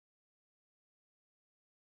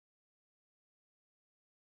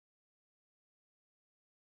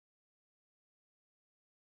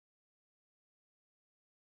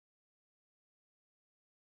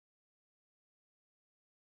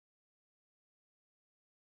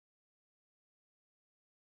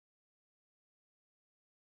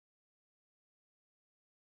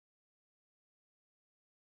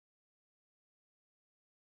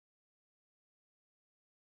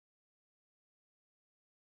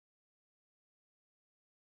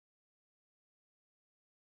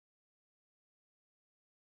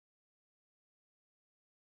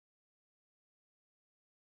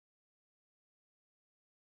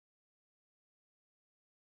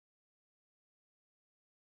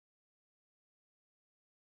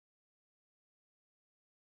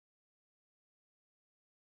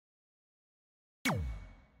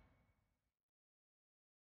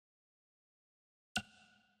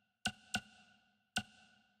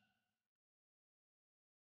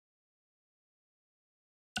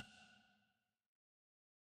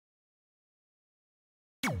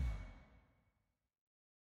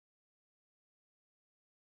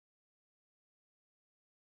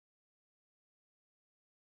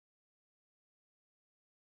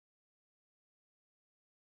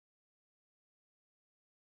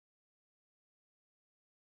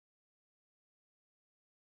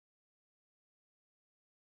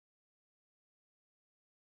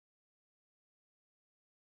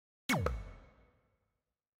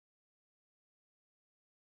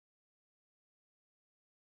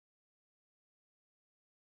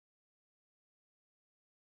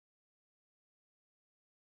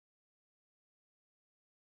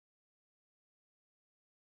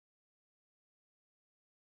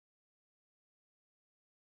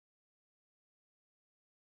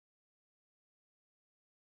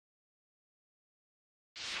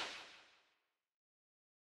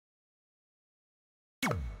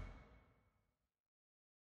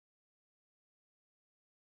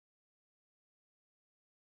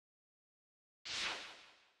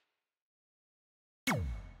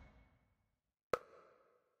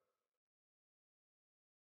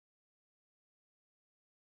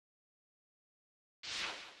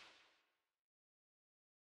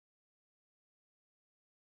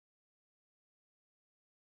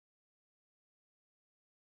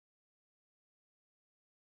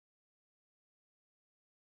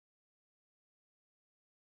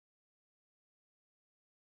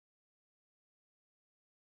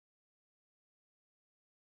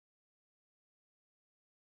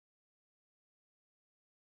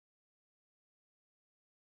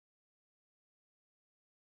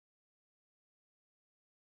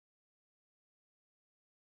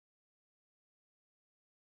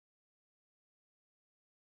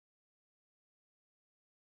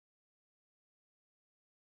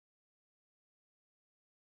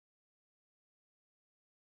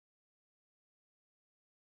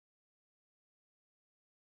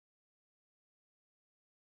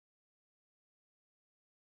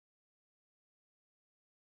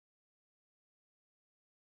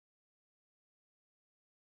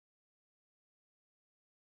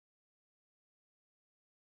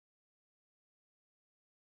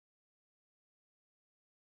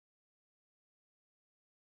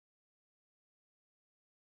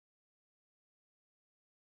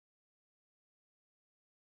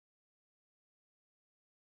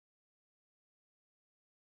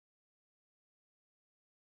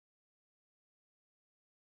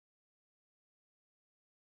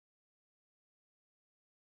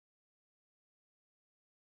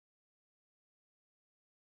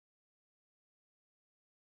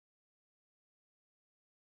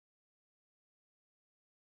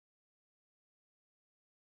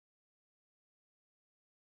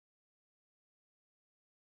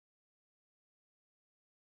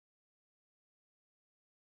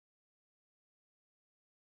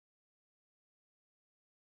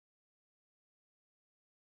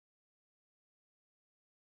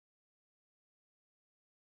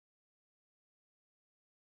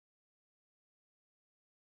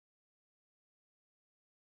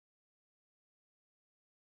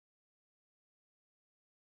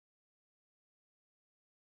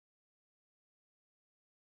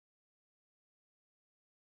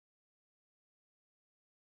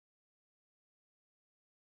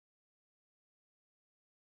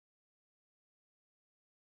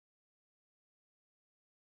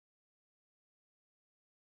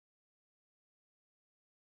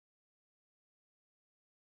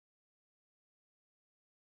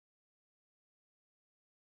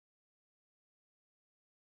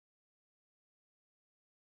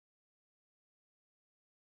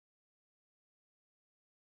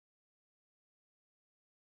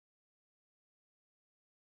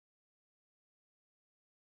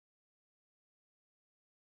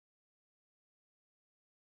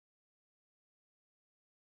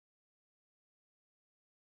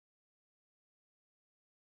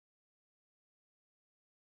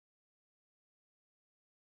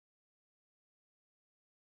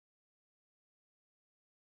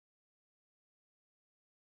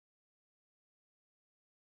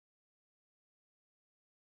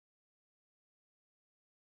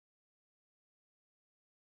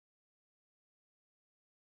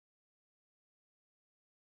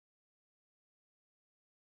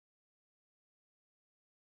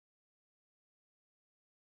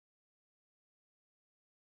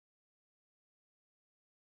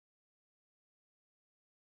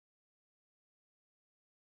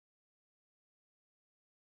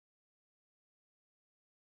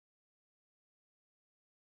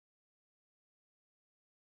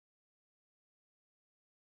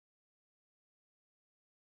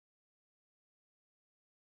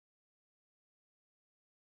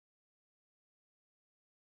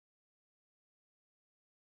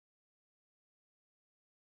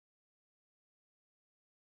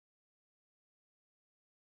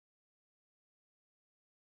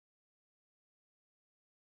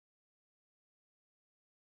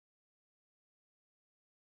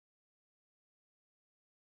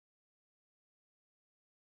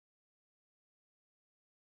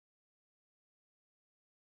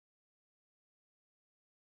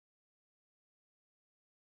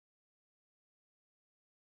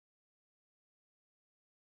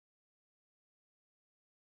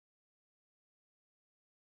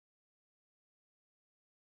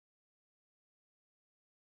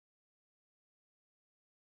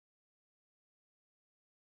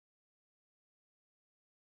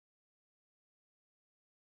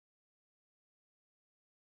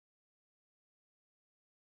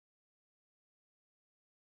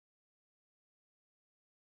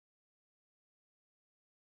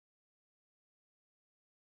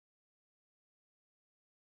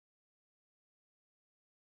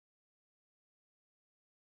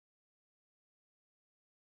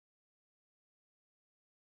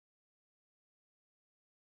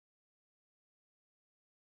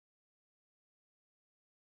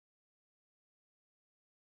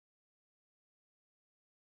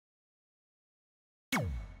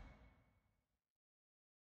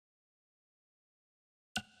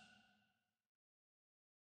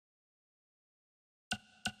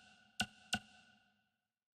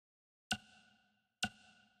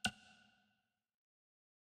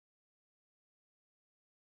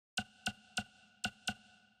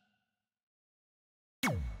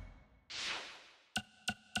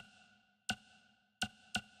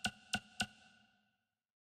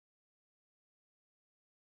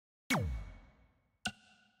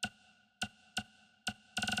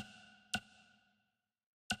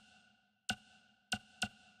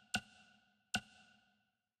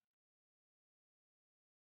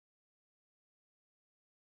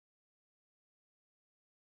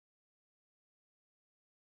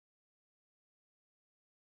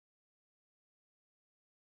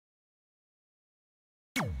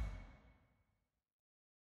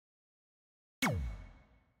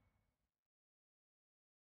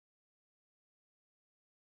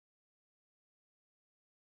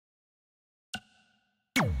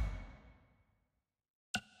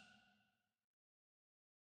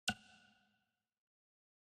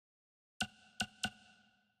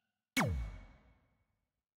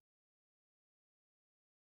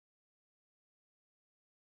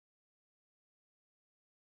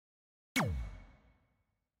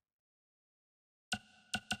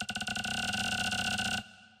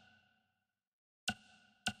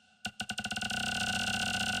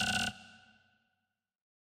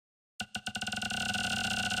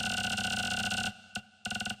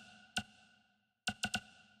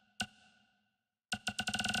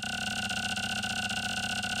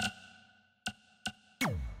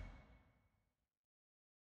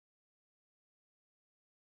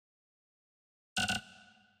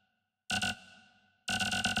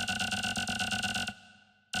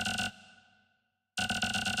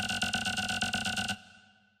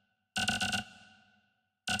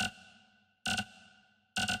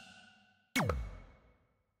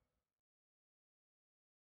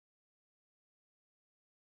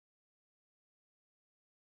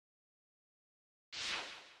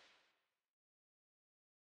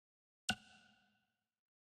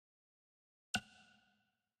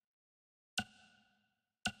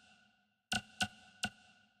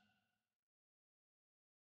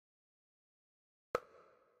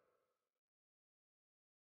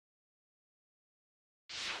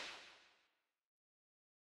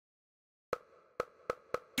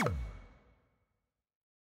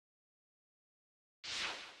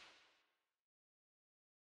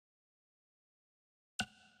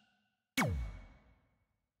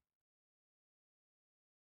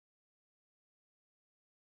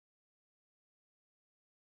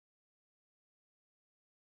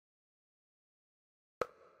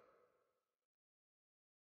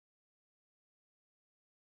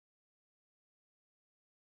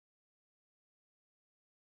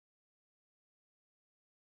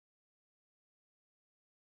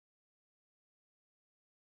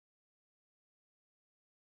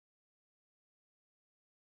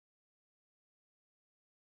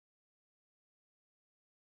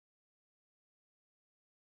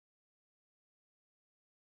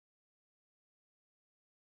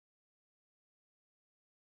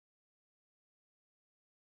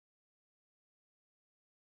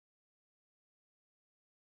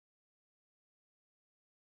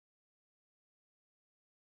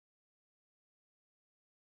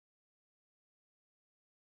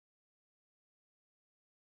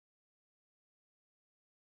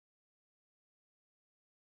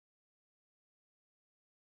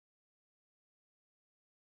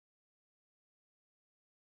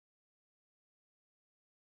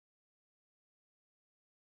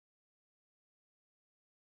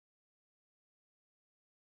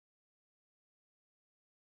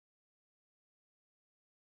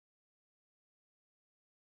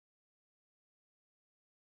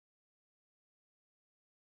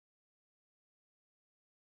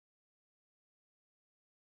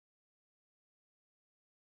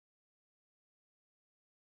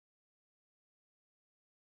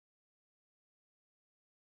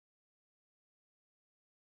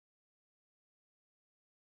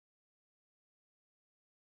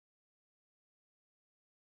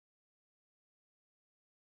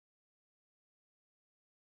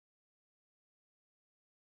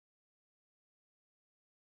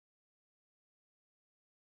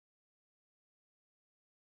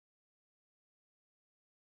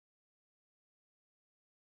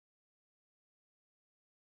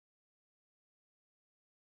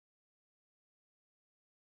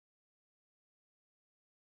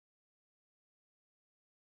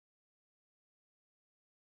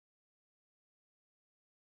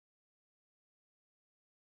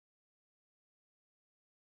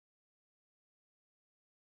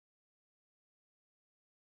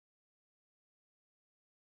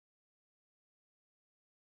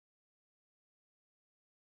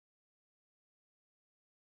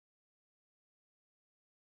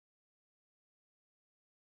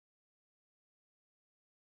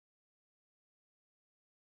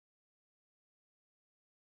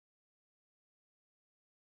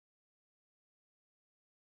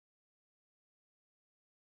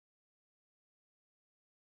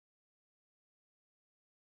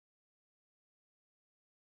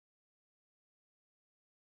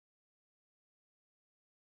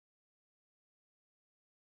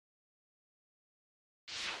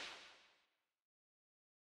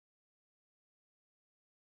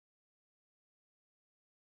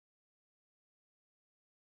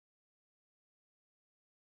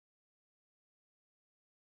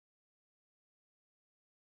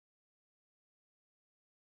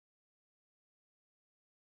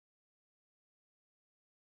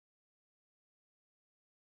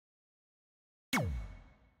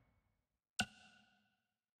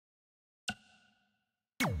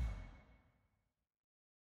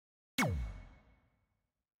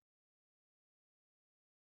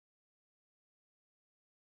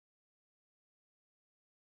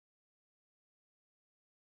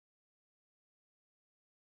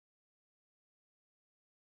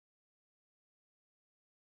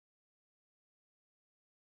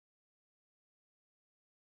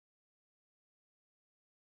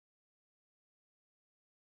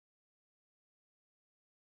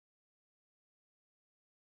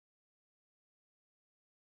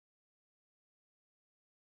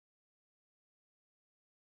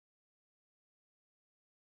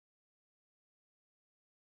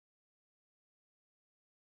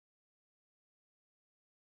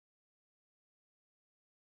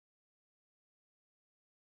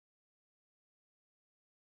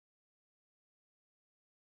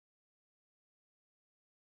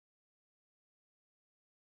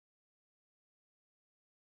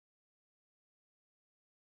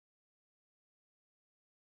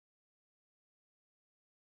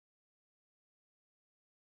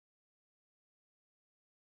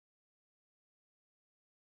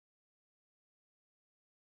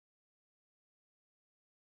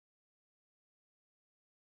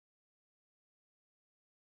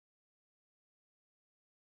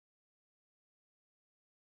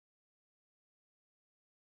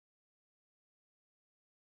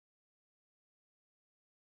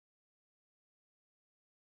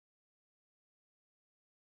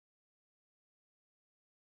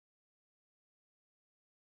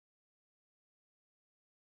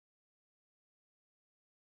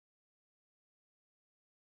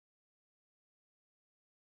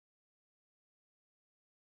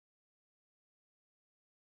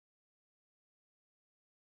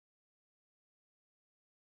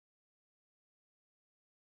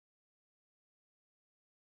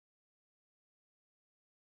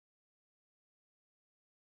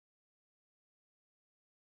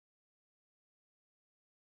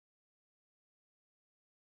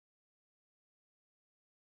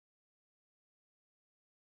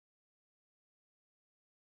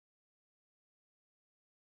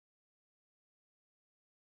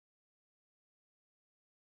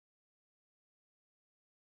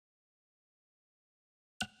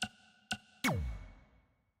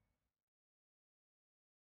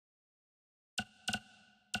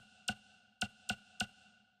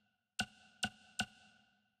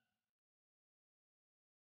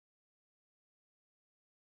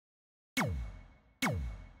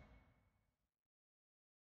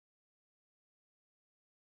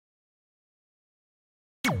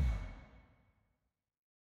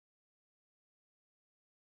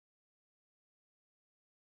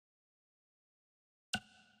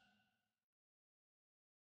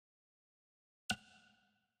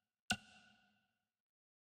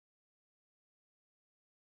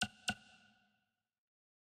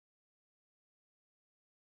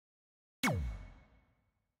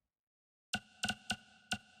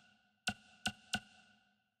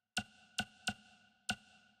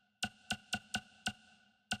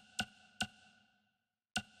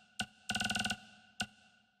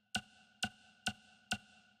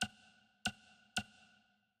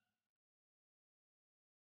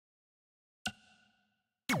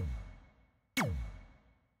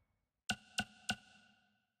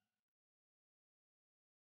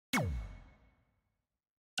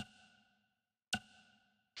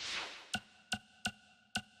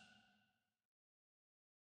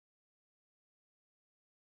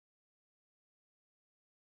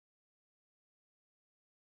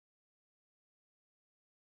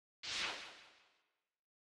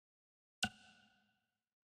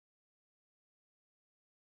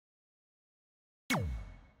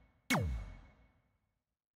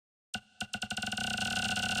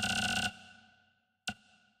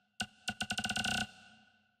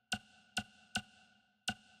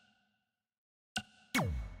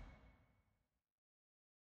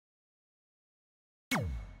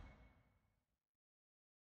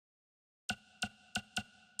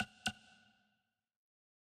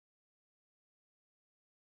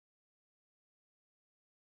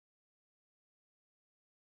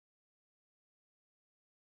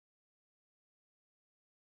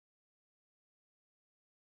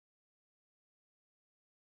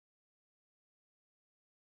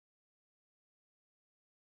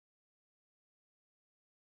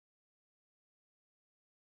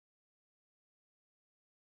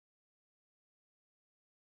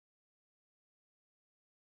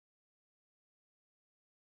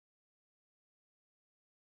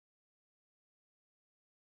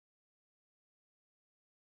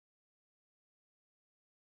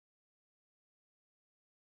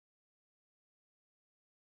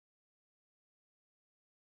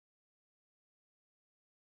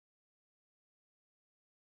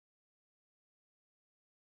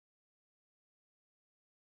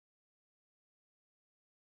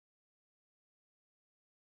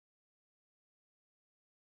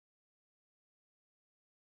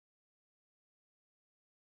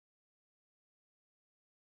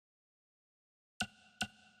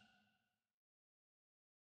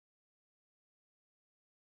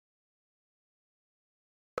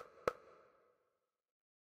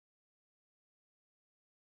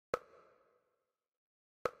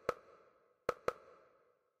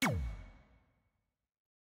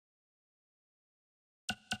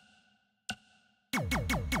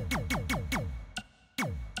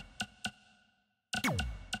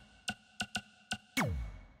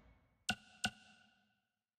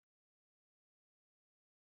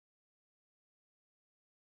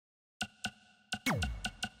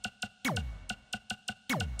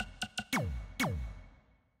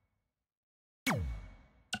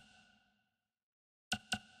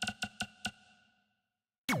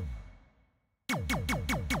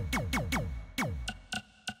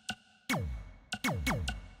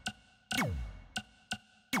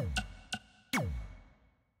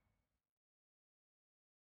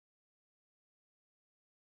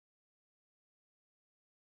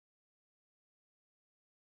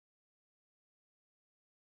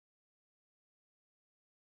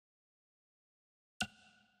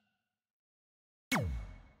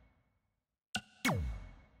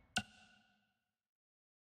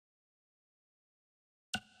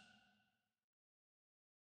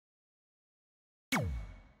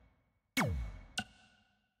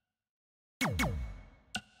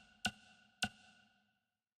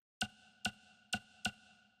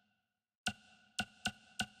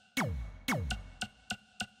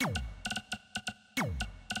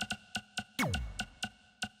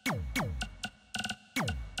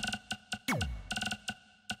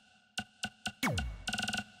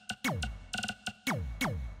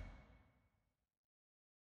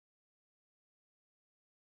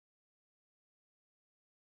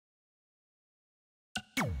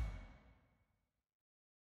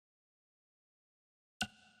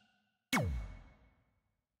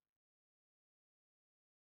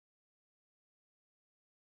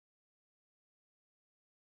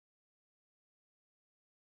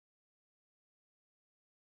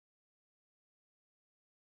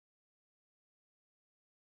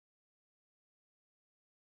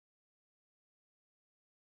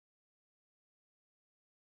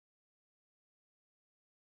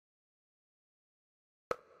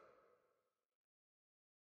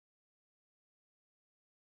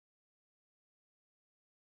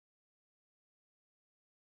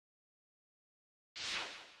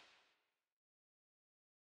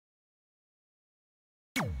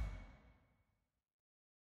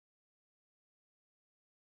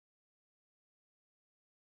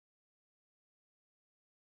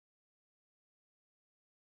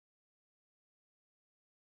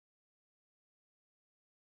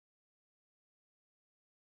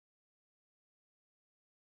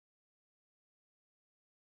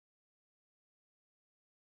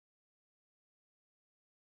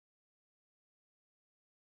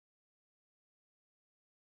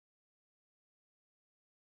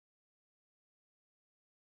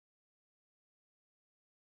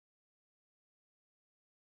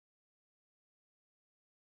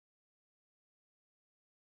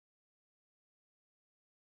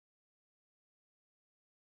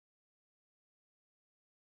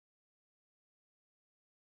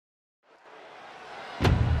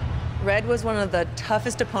Red was one of the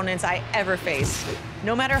toughest opponents I ever faced.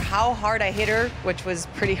 No matter how hard I hit her, which was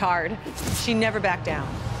pretty hard, she never backed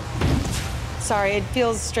down. Sorry, it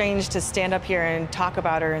feels strange to stand up here and talk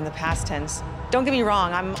about her in the past tense. Don't get me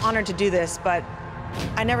wrong, I'm honored to do this, but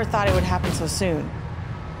I never thought it would happen so soon.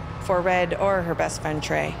 For Red or her best friend,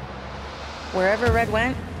 Trey. Wherever Red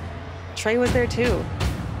went, Trey was there too.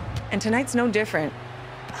 And tonight's no different.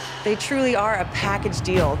 They truly are a package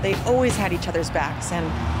deal. They always had each other's backs, and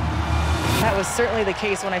that was certainly the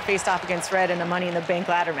case when I faced off against Red in a Money in the Bank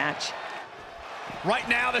ladder match. Right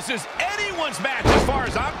now, this is anyone's match as far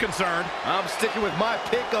as I'm concerned. I'm sticking with my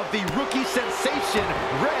pick of the rookie sensation,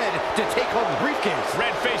 Red, to take home the briefcase.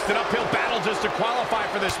 Red faced an uphill battle just to qualify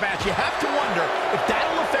for this match. You have to wonder if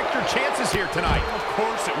that'll affect your chances here tonight. Of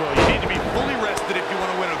course it will. You need to be fully rested if you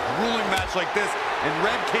want to win a grueling match like this. And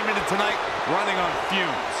Red came into tonight running on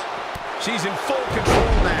fumes. She's in full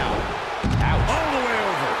control now. Ouch. All the way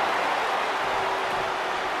over.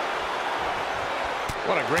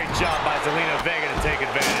 What a great job by Zelina Vega to take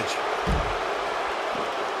advantage.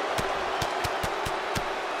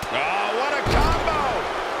 Oh, what a combo!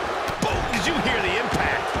 Boom! Did you hear the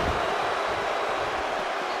impact?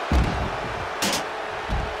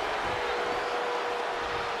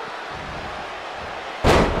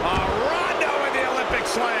 Rondo with the Olympic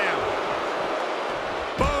slam.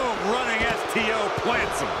 Boom! Running STO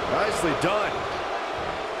plants him. Nicely done.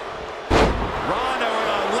 Rondo with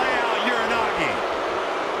a layout Uranagi.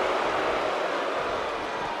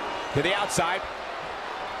 To the outside.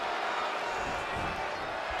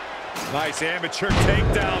 Nice amateur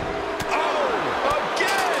takedown. Oh,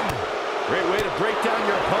 again! Great way to break down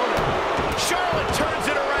your opponent. Charlotte turns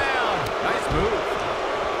it around. Nice move.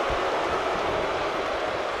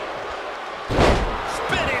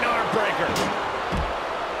 Spinning arm breaker.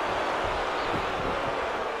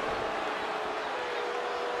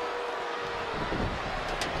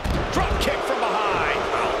 Drop kick from behind.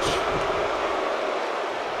 Ouch.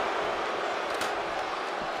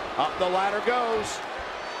 Up the ladder goes.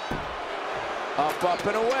 Up, up,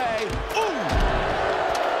 and away. Ooh!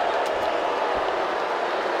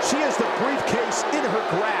 She has the briefcase in her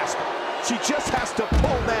grasp. She just has to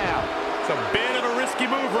pull now. It's a bit of a risky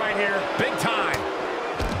move right here. Big time.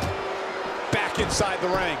 Back inside the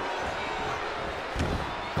ring.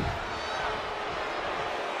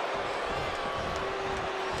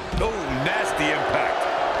 Oh, nasty impact.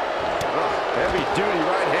 Oh, heavy duty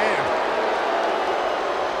right hand.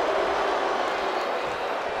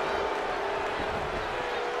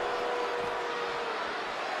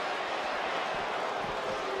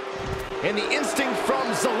 And the instinct from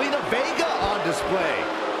Zelina Vega on display.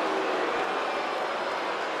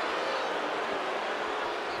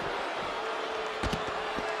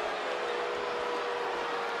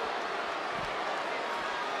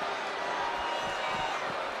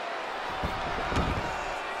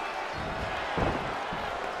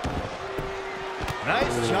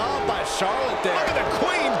 Nice job by Charlotte there. Look at the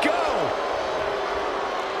Queen go!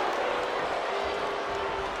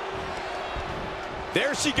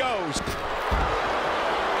 There she goes.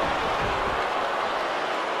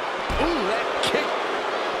 Ooh, that kick.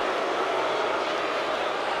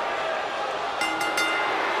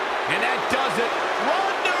 And that does it.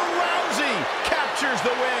 Ronda Rousey captures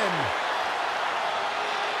the win.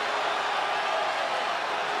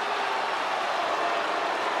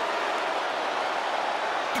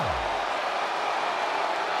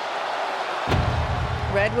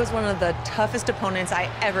 Red was one of the toughest opponents I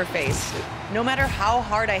ever faced. No matter how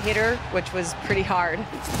hard I hit her, which was pretty hard,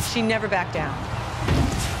 she never backed down.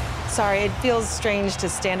 Sorry, it feels strange to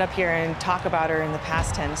stand up here and talk about her in the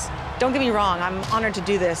past tense. Don't get me wrong, I'm honored to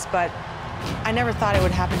do this, but I never thought it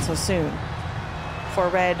would happen so soon. For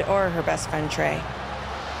Red or her best friend, Trey.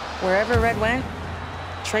 Wherever Red went,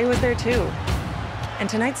 Trey was there too. And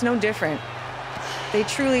tonight's no different. They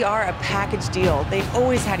truly are a package deal. They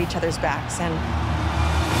always had each other's backs, and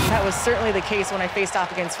that was certainly the case when I faced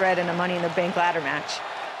off against Red in a Money in the Bank ladder match.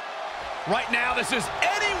 Right now, this is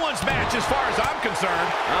anyone's match as far as I'm concerned.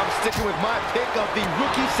 I'm sticking with my pick of the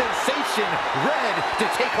rookie sensation, Red, to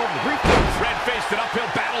take home the briefcase. Red faced an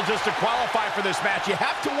uphill battle just to qualify for this match. You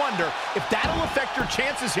have to wonder if that'll affect your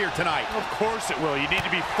chances here tonight. Of course it will. You need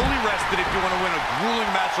to be fully rested if you want to win a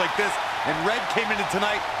grueling match like this. And Red came into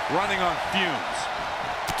tonight running on fumes.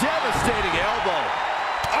 Devastating elbow.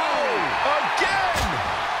 Oh, again!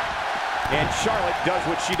 And Charlotte does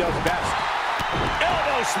what she does best.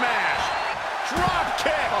 Elbow smash. Drop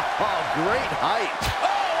kick. Oh, great height. Oh,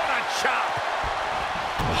 what a chop.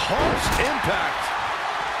 Harsh impact.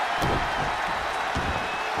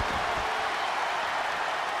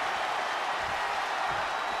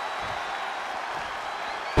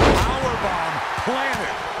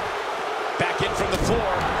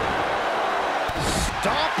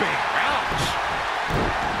 stomping. Ouch.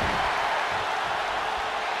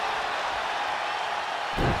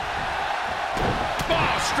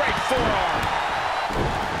 Oh, straight forearm.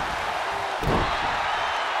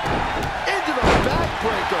 Into the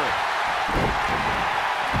backbreaker.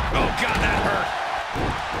 Oh, God, that hurt.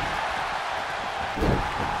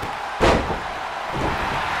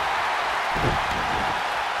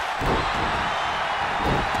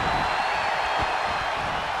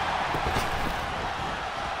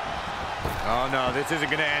 Oh, no, this isn't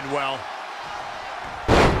going to end well.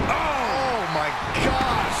 Oh, my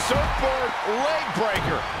God. Surfboard leg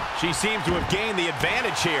breaker. She seems to have gained the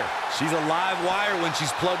advantage here. She's a live wire when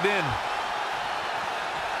she's plugged in.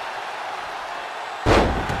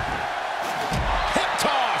 Hip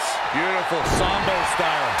toss. Beautiful Sambo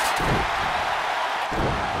style.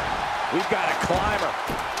 We've got a climber.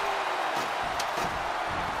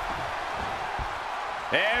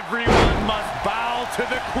 Everyone must bow to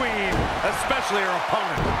the queen, especially her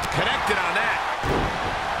opponent. Connected on that.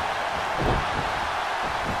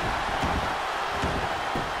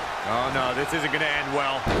 Oh, no, this isn't going to end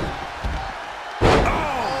well.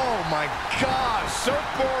 Oh, my God.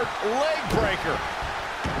 Surfboard leg breaker.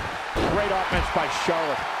 Great offense by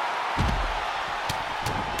Charlotte.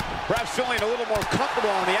 Perhaps feeling a little more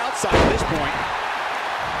comfortable on the outside at this point.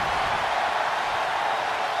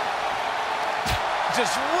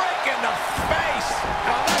 Just rake in the face.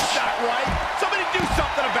 Oh, that's not right. Somebody do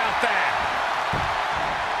something about that.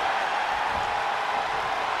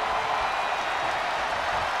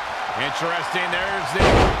 Interesting. There's the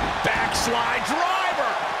backslide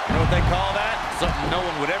driver. You know what they call that? Something no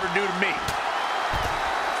one would ever do to me.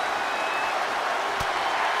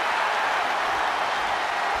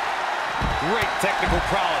 Great technical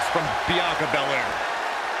prowess from Bianca Belair.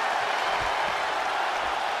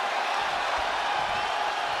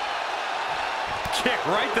 Kick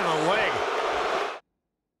right to the leg.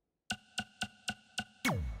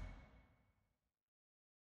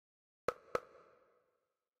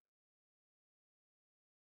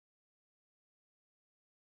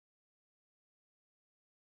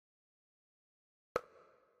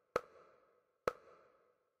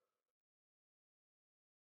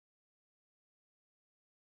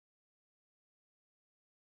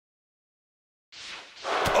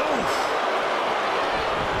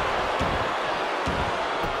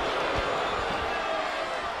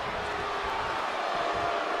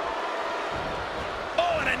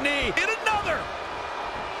 Knee. Hit another.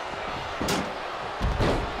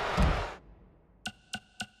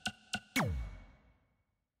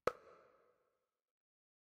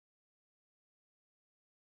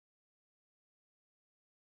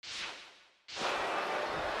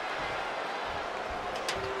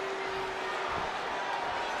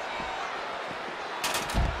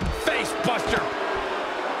 Face buster.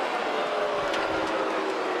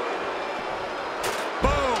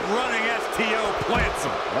 Running STO plants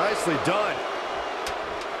him. Nicely done.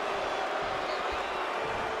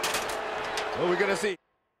 What are we gonna see?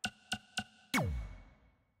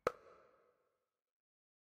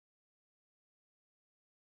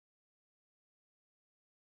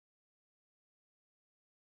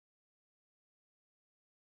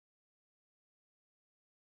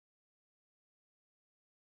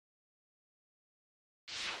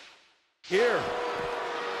 Here.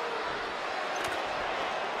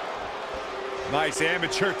 Nice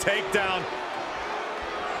amateur takedown.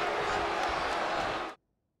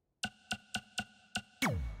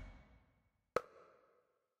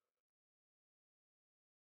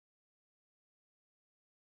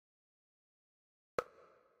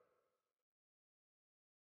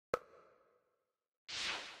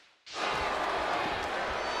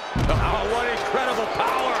 Oh, what incredible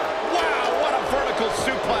power. Wow, what a vertical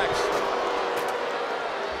suplex.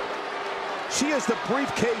 She has the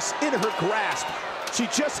briefcase in her grasp. She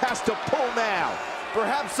just has to pull now.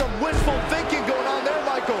 Perhaps some wishful thinking going on there,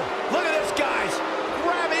 Michael. Look at this, guys.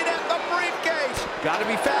 Grabbing at the briefcase. Gotta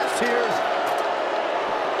be fast here.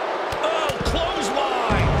 Oh,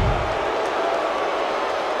 clothesline.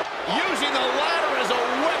 Using the ladder as a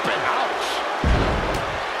weapon. Ouch.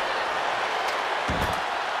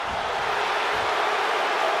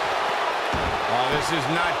 Oh, this is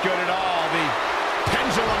not good at all. The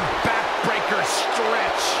pendulum backbreaker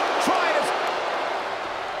stretch. Try it.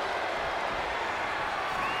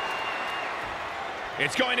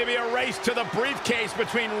 It's going to be a race to the briefcase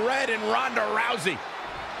between Red and Ronda Rousey.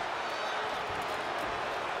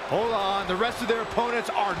 Hold on, the rest of their opponents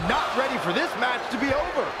are not ready for this match to be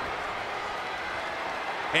over.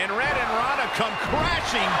 And Red and Ronda come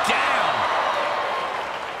crashing down.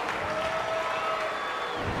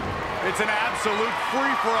 It's an absolute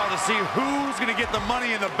free-for-all to see who's going to get the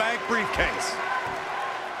Money in the Bank briefcase.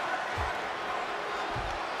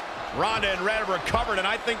 Ronda and Red have recovered, and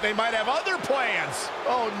I think they might have other plans.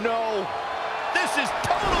 Oh, no. This is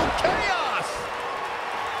total chaos.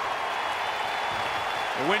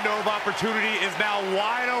 The window of opportunity is now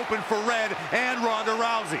wide open for Red and Ronda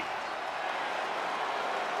Rousey.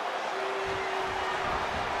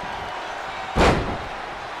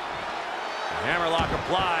 Hammerlock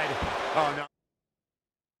applied. Oh, no.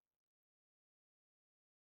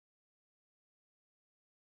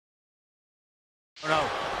 Oh, no.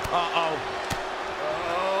 Uh-oh.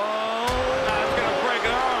 Oh, that's going to break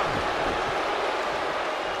an arm.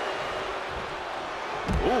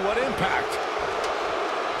 Ooh, what impact.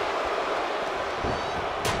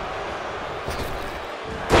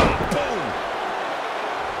 Boom.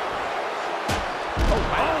 Oh,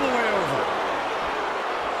 wow. All the way over.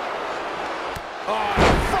 Oh,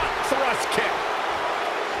 front thrust kick.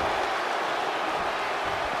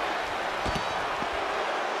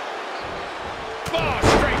 Oh,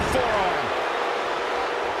 straight forearm.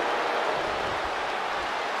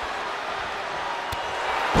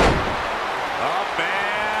 Up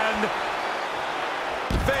and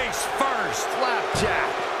face first. Flapjack.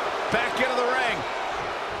 Back into the ring.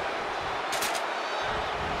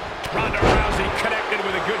 Ronda Rousey connected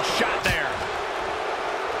with a good shot there.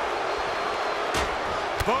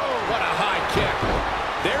 Oh, what a high kick.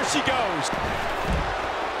 There she goes.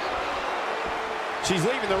 She's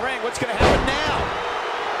leaving the ring. What's going to happen now?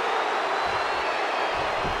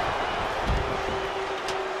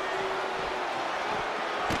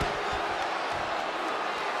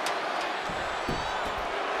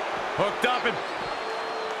 Hooked up and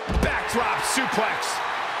backdrop suplex.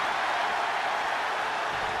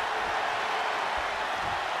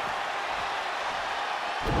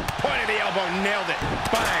 Point of the elbow, nailed it.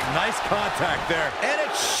 Bang, nice contact there. And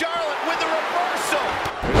it's Charlotte with the reversal.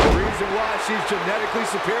 There's a reason why she's genetically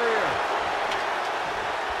superior.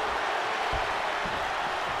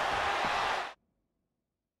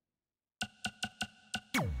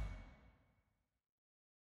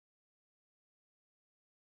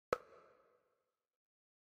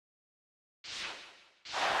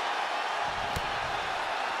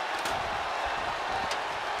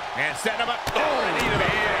 And setting him up. Oh, knee to the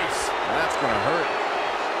face. That's going to hurt.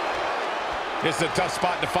 This is a tough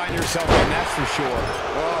spot to find yourself in, that's for sure.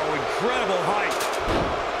 Oh, incredible height.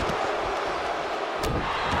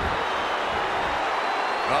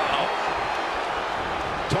 Uh-oh.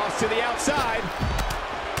 Toss to the outside.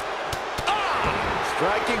 Ah!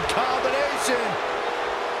 Striking combination.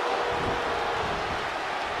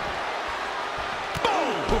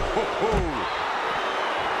 Boom!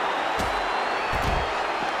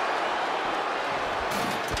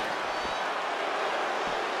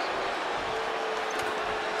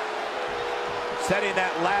 Setting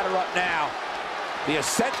that ladder up now. The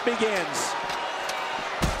ascent begins.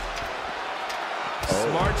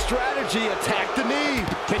 Smart strategy, attack the knee.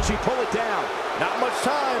 Can she pull it down? Not much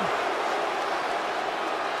time.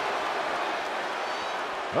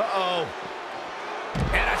 Uh-oh.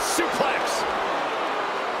 And a suplex.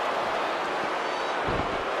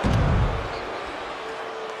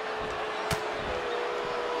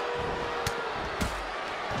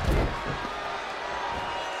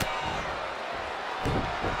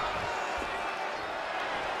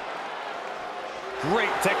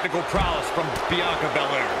 Great technical prowess from Bianca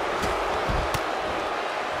Belair.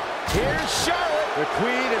 Here's Charlotte. The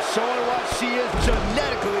queen is showing what she is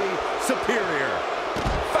genetically superior.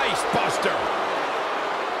 Face buster.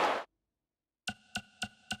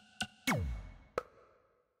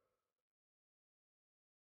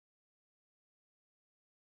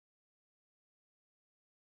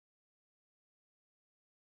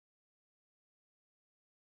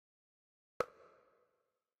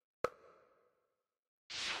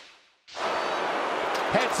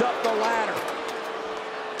 Heads up the ladder.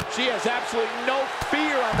 She has absolutely no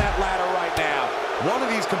fear on that ladder right now. One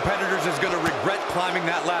of these competitors is going to regret climbing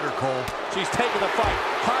that ladder, Cole. She's taking the fight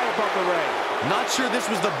high above the ring. Not sure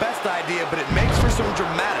this was the best idea, but it makes for some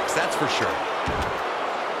dramatics, that's for sure.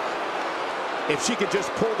 If she could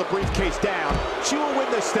just pull the briefcase down, she will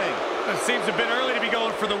win this thing. It seems a bit early to be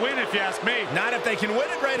going for the win, if you ask me. Not if they can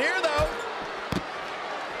win it right here, though.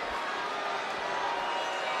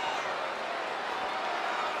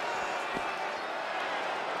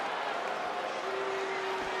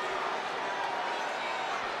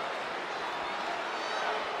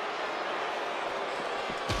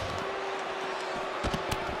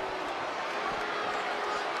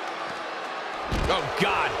 Oh,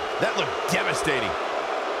 God, that looked devastating.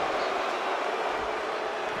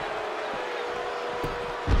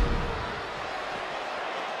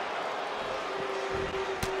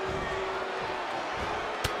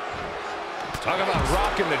 Talk about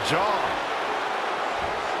rocking the jaw.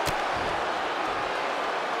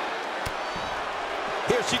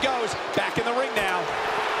 Here she goes, back in the ring now.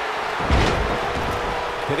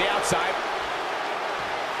 To the outside.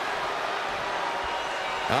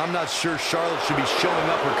 I'm not sure Charlotte should be showing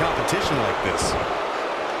up her competition like this.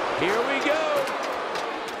 Here we go.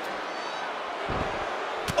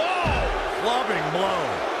 Oh, clubbing blow.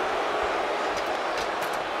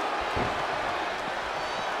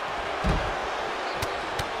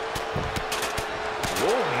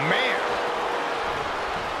 Oh, man.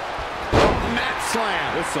 Mat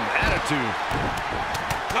slam. With some attitude.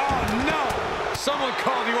 Oh, no. Someone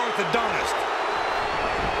call the orthodontist.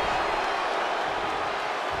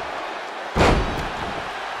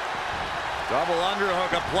 Double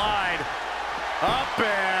underhook applied. Up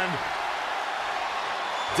and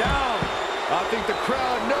down. I think the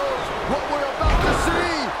crowd knows what we're about to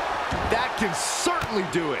see. That can certainly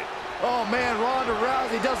do it. Oh, man, Ronda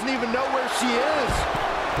Rousey doesn't even know where she is.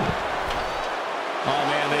 Oh,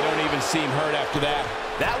 man, they don't even seem hurt after that.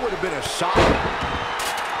 That would have been a shock.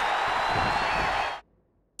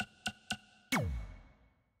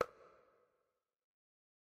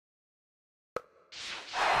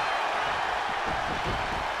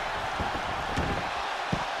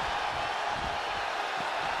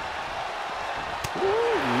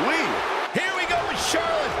 Here we go with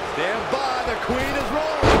Charlotte. Stand by, the queen is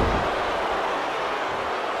rolling.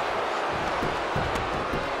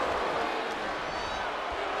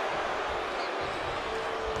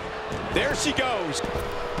 There she goes.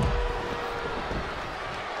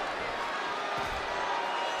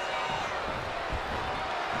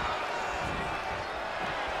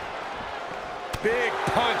 Big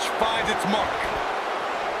punch finds its mark.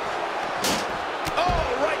 Oh,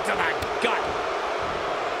 right to the gut.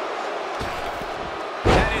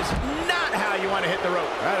 That is not how you want to hit the rope.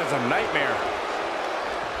 That is a nightmare.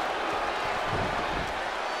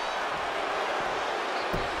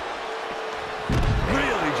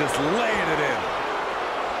 Really just laying it in.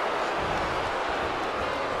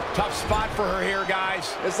 Tough spot for her here,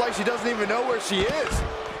 guys. It's like she doesn't even know where she is.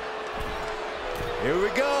 Here we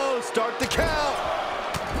go. Start the count.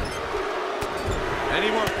 Any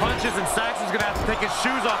more punches and Saxon's gonna have to take his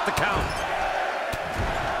shoes off the count.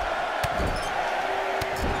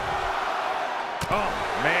 Oh,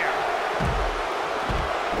 man.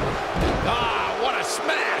 Ah, what a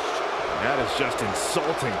smash. That is just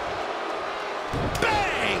insulting.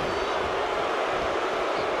 Bang!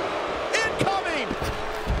 Incoming!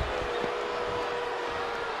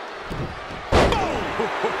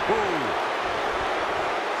 Boom!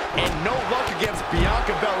 And no luck against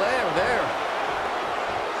Bianca Belair there.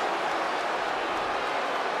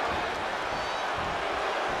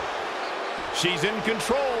 She's in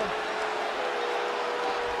control.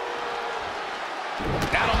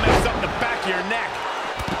 That'll mess up the back of your neck.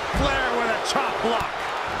 Flair with a chop block.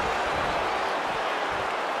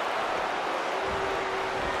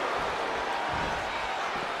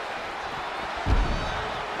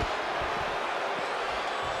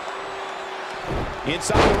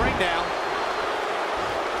 Inside the ring now.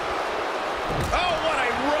 Oh, what a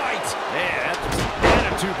right! Man, that's some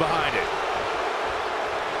attitude behind it.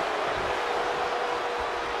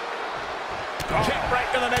 Kick right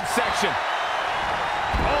to the midsection.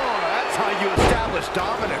 Oh, that's how you establish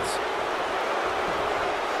dominance.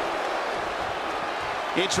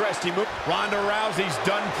 Interesting move. Ronda Rousey's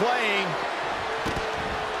done playing.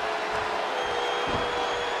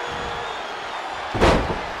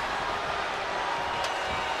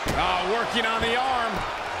 Working on the arm.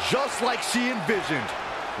 Just like she envisioned.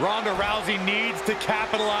 Ronda Rousey needs to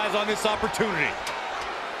capitalize on this opportunity.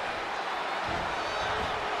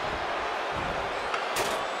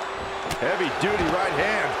 Heavy-duty right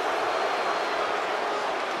hand.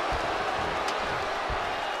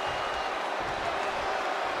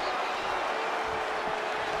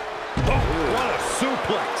 Oh, what a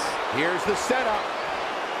suplex. Here's the setup.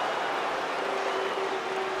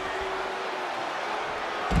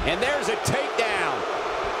 And there's a takedown.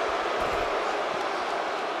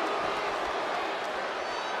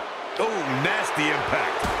 Oh, nasty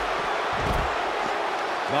impact.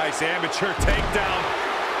 Nice amateur takedown.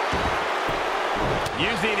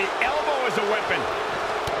 Using the elbow as a weapon.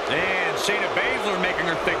 And Shayna Baszler making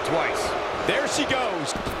her think twice. There she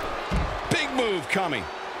goes. Big move coming.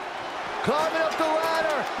 Climbing up the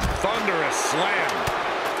ladder. Thunderous slam.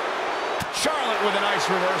 Charlotte with a nice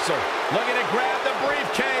reversal. Looking to grab the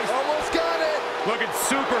briefcase. Almost got it. Looking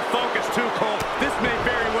super focused too, Cole. This may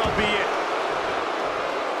very well be it.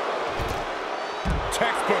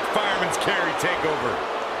 Textbook fireman's carry takeover.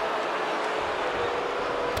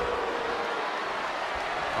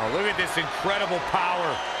 Oh, look at this incredible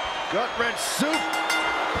power. Gut-wrench soup.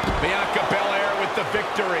 Bianca Belair with the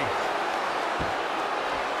victory.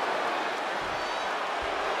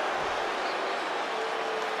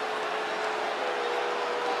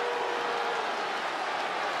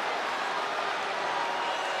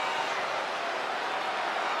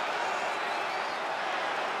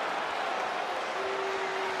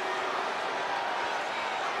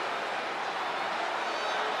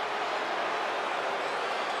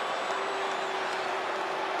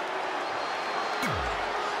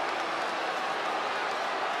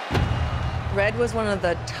 Red was one of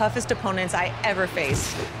the toughest opponents I ever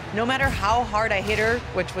faced. No matter how hard I hit her,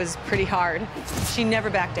 which was pretty hard, she never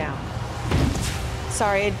backed down.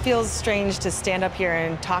 Sorry, it feels strange to stand up here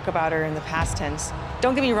and talk about her in the past tense.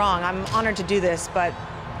 Don't get me wrong, I'm honored to do this, but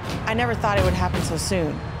I never thought it would happen so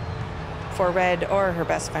soon. For Red or her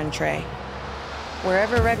best friend, Trey.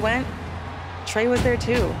 Wherever Red went, Trey was there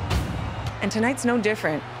too. And tonight's no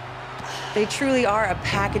different. They truly are a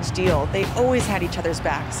package deal. They always had each other's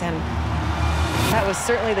backs, and that was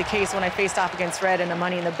certainly the case when I faced off against Red in a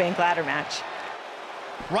Money in the Bank ladder match.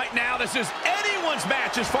 Right now, this is anyone's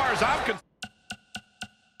match as far as I'm concerned.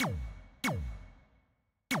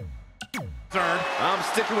 I'm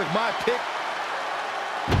sticking with my pick.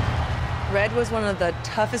 Red was one of the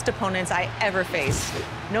toughest opponents I ever faced.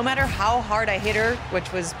 No matter how hard I hit her,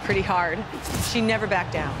 which was pretty hard, she never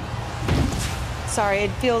backed down. Sorry,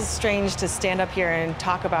 it feels strange to stand up here and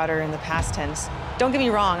talk about her in the past tense. Don't get me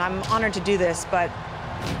wrong, I'm honored to do this, but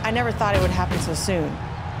I never thought it would happen so soon.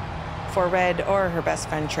 For Red or her best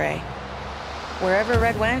friend, Trey. Wherever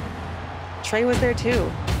Red went, Trey was there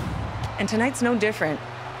too. And tonight's no different.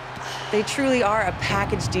 They truly are a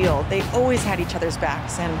package deal. They always had each other's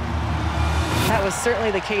backs, and that was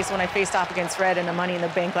certainly the case when I faced off against Red in a Money in the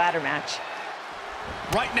Bank ladder match.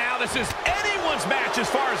 Right now, this is anyone's match as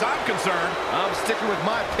far as I'm concerned. I'm sticking with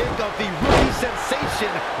my pick of the rookie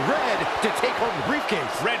sensation, Red, to take home the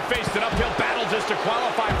briefcase. Red faced an uphill battle just to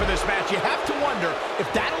qualify for this match. You have to wonder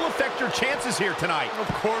if that'll affect her chances here tonight.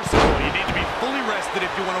 Of course it will. You need to be fully rested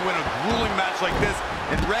if you want to win a grueling match like this.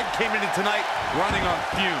 And Red came into tonight running on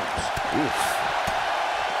fumes. Oof.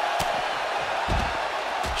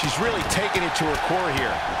 She's really taking it to her core here.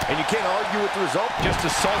 And you can't argue with the result. Just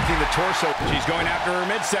assaulting the torso. She's going after her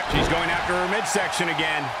midsection. She's going after her midsection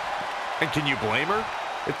again. And can you blame her?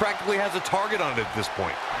 It practically has a target on it at this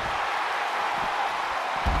point.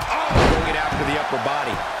 Going after the upper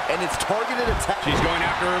body. And it's targeted attack. She's going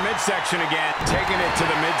after her midsection again. Taking it to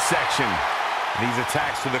the midsection. These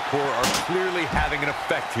attacks to the core are clearly having an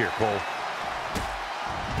effect here, Cole.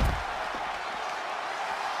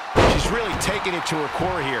 She's really taking it to her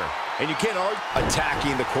core here. And you can't argue.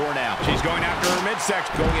 Attacking the core now. She's going after her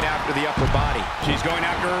midsection. Going after the upper body. She's going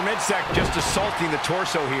after her midsection. Just assaulting the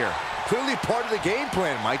torso here. Clearly part of the game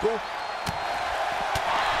plan, Michael.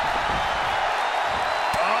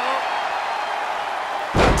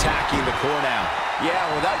 Attacking the core now. Yeah,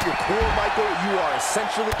 without your core, Michael, you are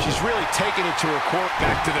essentially... She's really taking it to her core.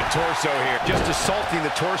 Back to the torso here. Just assaulting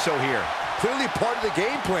the torso here. Clearly part of the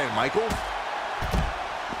game plan, Michael.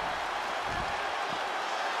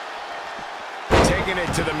 Taking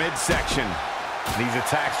it to the midsection. These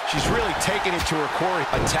attacks, she's really taking it to her core.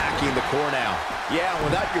 Attacking the core now. Yeah,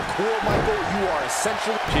 without your core, Michael, you are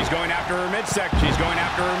essentially... She's going after her midsection. She's going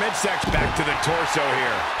after her midsection. Back to the torso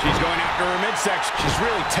here. She's going after her midsection. She's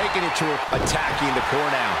really taking it to her... Attacking the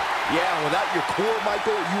core now. Yeah, without your core,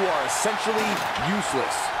 Michael, you are essentially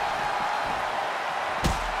useless.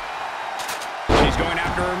 She's going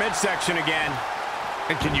after her midsection again.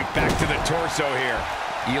 And can you back to the torso here?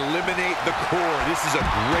 Eliminate the core. This is a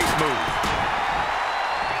great move.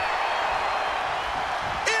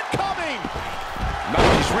 Incoming! No,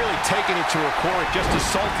 she's really taking it to her core, just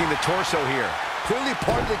assaulting the torso here. Clearly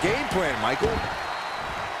part of the game plan, Michael.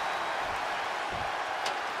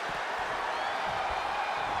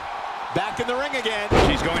 Back in the ring again.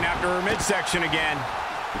 She's going after her midsection again.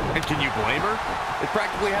 And can you blame her? It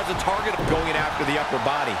practically has a target going after the upper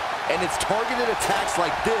body. And it's targeted attacks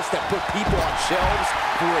like this that put people on shelves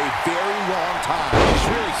for a very long time. She's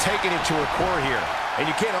really taking it to her core here. And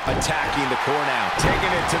you can't... Attacking the core now. Taking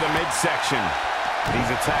it to the midsection.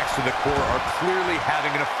 These attacks to the core are clearly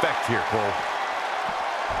having an effect here, Cole.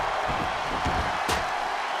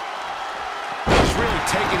 She's really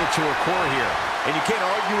taking it to her core here. And you can't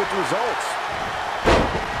argue with the results.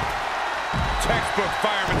 Textbook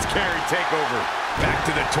fireman's carry takeover. Back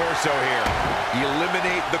to the torso here.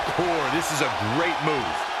 Eliminate the core. This is a great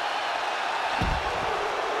move.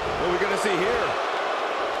 What are we going to see here?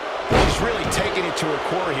 She's really taking it to her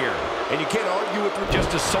core here. And you can't argue with her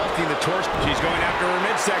just assaulting the torso. She's going after her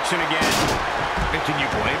midsection again. And can you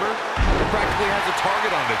blame her? She practically has a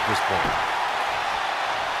target on it at this point.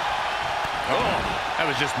 Oh, that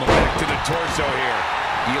was just back to the torso here.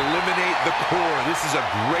 Eliminate the core. This is a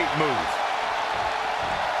great move.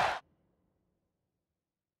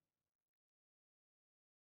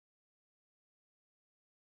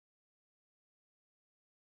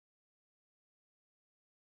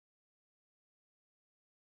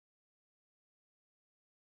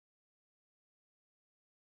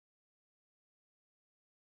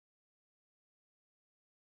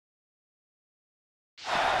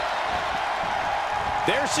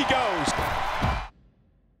 There she goes.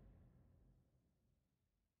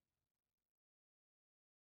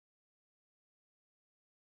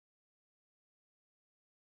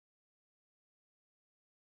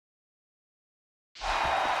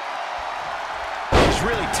 She's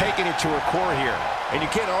really taking it to her core here. And you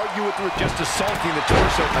can't argue with her just assaulting the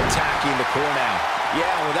torso, attacking the core now.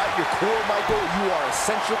 Yeah, without your core, Michael, you are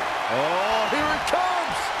essential. Oh, here it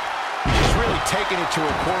comes! She's really taking it to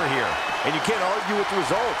her core here. And you can't argue with the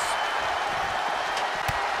results.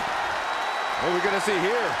 What are we going to see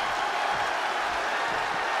here?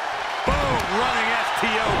 Boom, running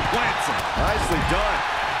STO plants him. Nicely done.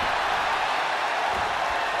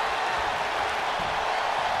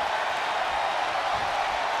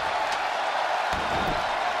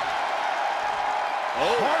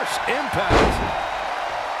 Oh, harsh impact.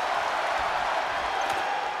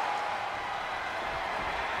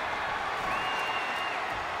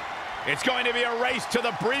 It's going to be a race to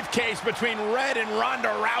the briefcase between Red and Ronda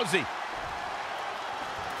Rousey.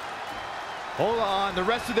 Hold on, the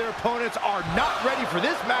rest of their opponents are not ready for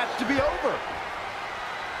this match to be over.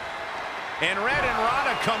 And Red and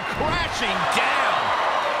Ronda come crashing down.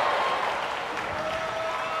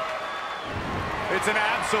 It's an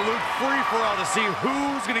absolute free-for-all to see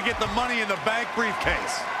who's going to get the Money in the Bank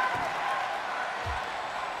briefcase.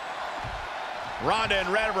 Ronda and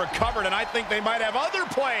Red have recovered, and I think they might have other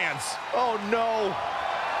plans. Oh, no.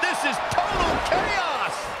 This is total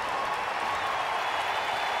chaos.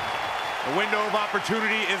 The window of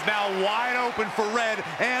opportunity is now wide open for Red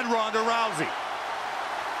and Ronda Rousey.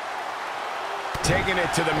 Taking it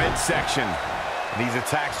to the midsection. These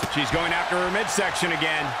attacks, she's going after her midsection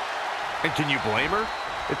again. And can you blame her?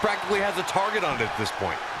 It practically has a target on it at this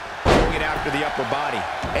point. Going after the upper body.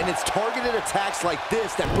 And it's targeted attacks like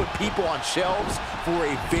this that put people on shelves for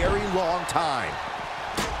a very long time.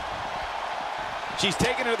 She's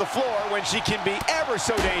taken to the floor when she can be ever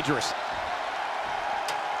so dangerous.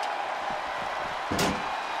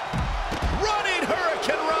 Running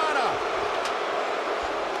Hurricane Rana.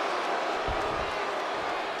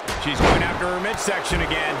 She's going after her midsection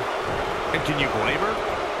again. And can you blame her?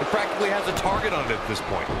 It practically has a target on it at this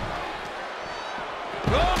point.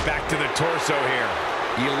 Oh, back to the torso here.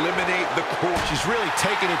 Eliminate the core. She's really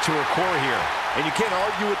taking it to her core here. And you can't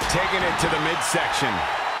argue with taking it to the midsection.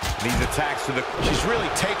 These attacks to the... She's really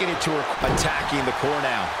taking it to her, attacking the core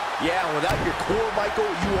now. Yeah, without your core, Michael,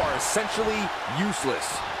 you are essentially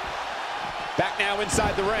useless. Back now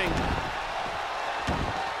inside the ring.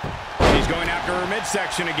 She's going after her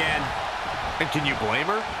midsection again. And can you blame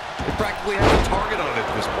her? It practically has a target on it at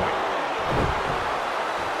this point.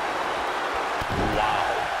 Wow.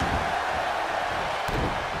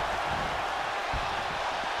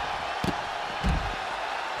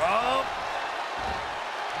 Oh.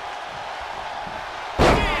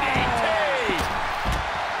 DDT!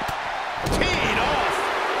 Teed off.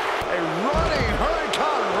 A running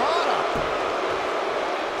Hurricane Rana.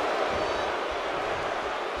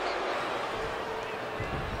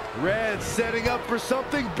 Red setting up for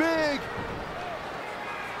something big.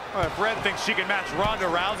 Well, if Red thinks she can match Ronda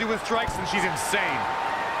Rousey with strikes, then she's insane.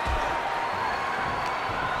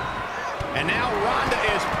 And now Ronda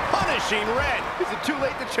is punishing Red. Is it too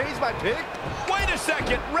late to change my pick? Wait a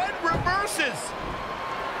second, Red reverses.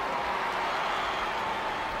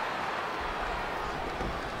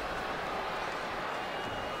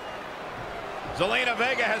 Zelina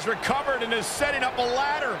Vega has recovered and is setting up a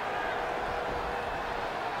ladder.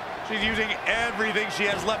 She's using everything she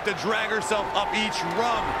has left to drag herself up each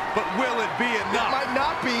rung, but will it be enough? It might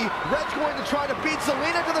not be. Red's going to try to beat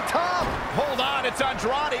Zelina to the top. Hold on, it's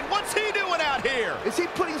Andrade. What's he doing out here? Is he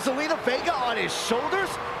putting Zelina Vega on his shoulders?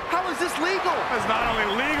 How is this legal? It's not only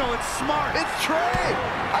legal, it's smart. It's Trey.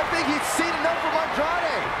 I think he's seen enough from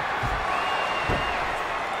Andrade.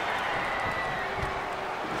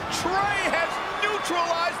 Trey has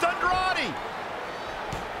neutralized Andrade.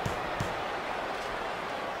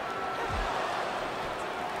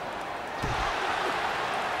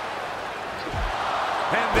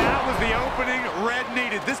 And that was the opening Red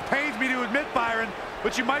needed. This pains me to admit, Byron,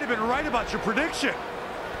 but you might have been right about your prediction.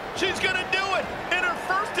 She's going to do it. In her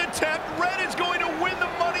first attempt, Red is going to win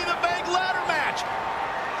the Money in the Bank ladder match.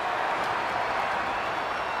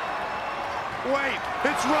 Wait,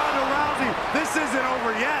 it's Ronda Rousey. This isn't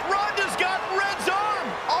over yet. Ronda's got Red's arm.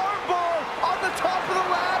 Armbar on the top of the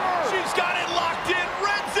ladder. She's got it locked in.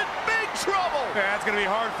 Red's in big trouble. Yeah, it's going to be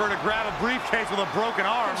hard for her to grab a briefcase with a broken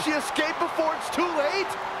arm. Can she escape before it's too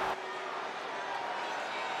late?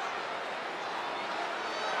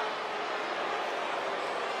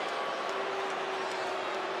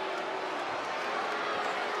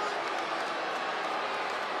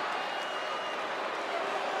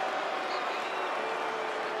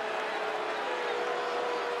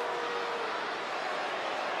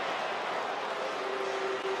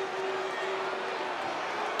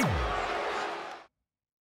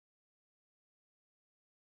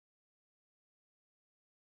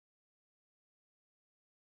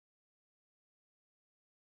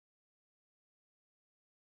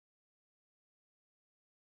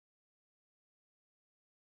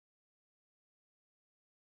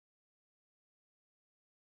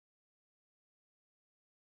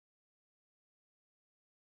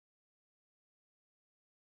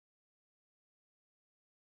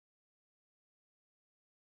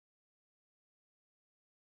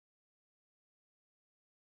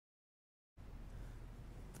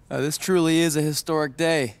 This truly is a historic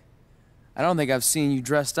day. I don't think I've seen you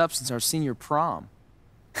dressed up since our senior prom.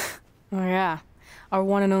 Oh yeah, our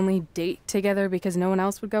one and only date together because no one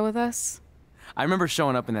else would go with us. I remember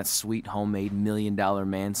showing up in that sweet homemade $1 million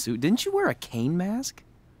man suit. Didn't you wear a cane mask?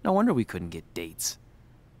 No wonder we couldn't get dates.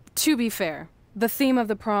 To be fair, the theme of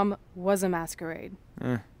the prom was a masquerade.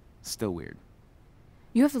 Still weird.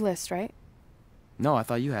 You have the list, right? No, I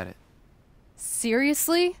thought you had it.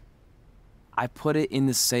 Seriously? I put it in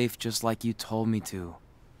the safe just like you told me to.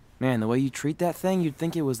 Man, the way you treat that thing, you'd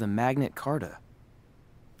think it was the Magnet Carta.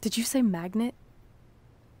 Did you say magnet?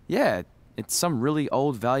 Yeah, it's some really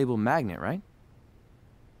old, valuable magnet, right?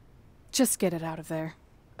 Just get it out of there.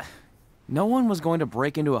 No one was going to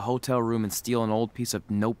break into a hotel room and steal an old piece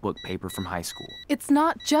of notebook paper from high school. It's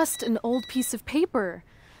not just an old piece of paper.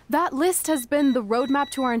 That list has been the roadmap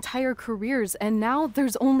to our entire careers, and now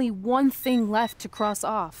there's only one thing left to cross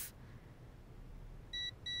off.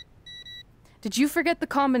 Did you forget the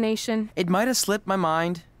combination? It might have slipped my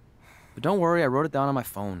mind, but don't worry, I wrote it down on my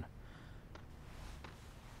phone.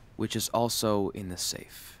 Which is also in the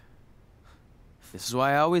safe. This is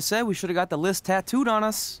why I always said we should have got the list tattooed on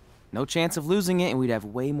us. No chance of losing it, and we'd have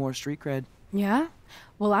way more street cred. Yeah?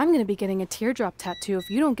 Well, I'm gonna be getting a teardrop tattoo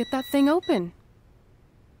if you don't get that thing open.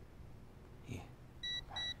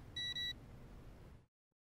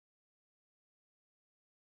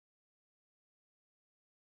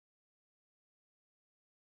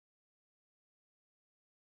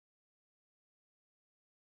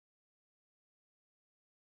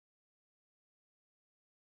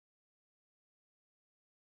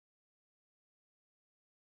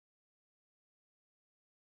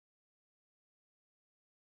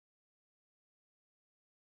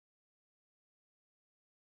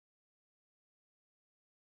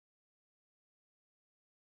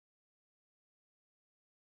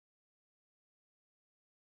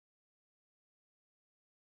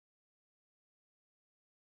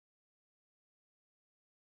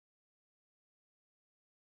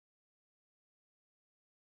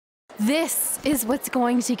 This is what's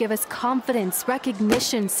going to give us confidence,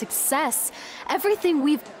 recognition, success, everything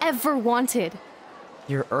we've ever wanted.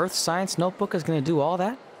 Your earth science notebook is going to do all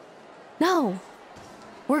that? No.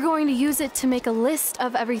 We're going to use it to make a list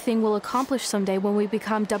of everything we'll accomplish someday when we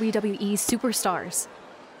become WWE superstars.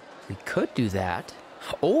 We could do that.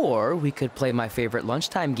 Or we could play my favorite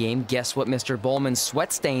lunchtime game, guess what Mr. Bowman's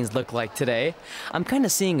sweat stains look like today. I'm kind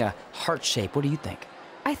of seeing a heart shape. What do you think?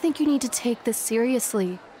 I think you need to take this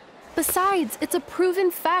seriously. Besides, it's a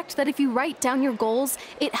proven fact that if you write down your goals,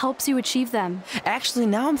 it helps you achieve them. Actually,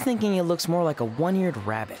 now I'm thinking it looks more like a one-eared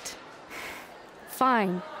rabbit.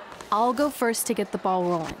 Fine. I'll go first to get the ball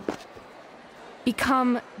rolling.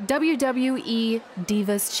 Become WWE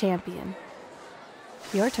Divas Champion.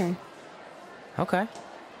 Your turn. Okay.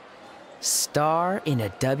 Star in a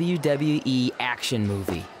WWE action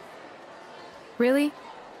movie. Really?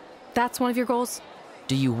 That's one of your goals?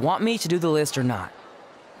 Do you want me to do the list or not?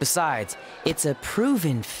 Besides, it's a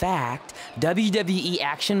proven fact, WWE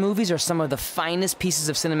action movies are some of the finest pieces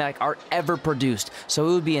of cinematic art ever produced, so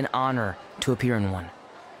it would be an honor to appear in one.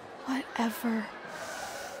 Whatever.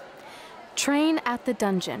 Train at the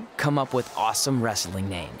dungeon. Come up with awesome wrestling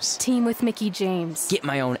names. Team with Mickey James. Get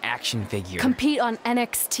my own action figure. Compete on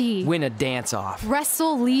NXT. Win a dance-off.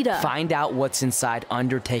 Wrestle Lita. Find out what's inside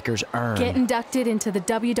Undertaker's urn. Get inducted into the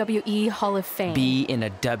WWE Hall of Fame. Be in a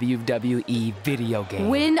WWE video game.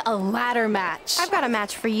 Win a ladder match. I've got a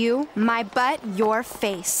match for you. My butt, your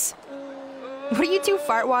face. What are you two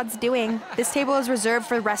fartwads doing? This table is reserved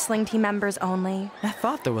for wrestling team members only. I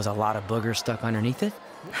thought there was a lot of boogers stuck underneath it.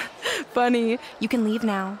 Funny. You can leave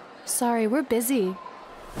now. Sorry, we're busy.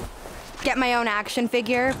 Get my own action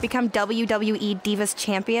figure, become WWE Divas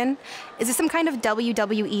Champion. Is this some kind of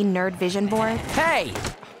WWE nerd vision board? Hey!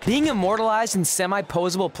 Being immortalized in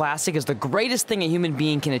semi-posable plastic is the greatest thing a human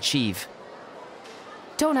being can achieve.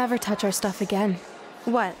 Don't ever touch our stuff again.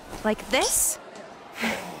 What, like this?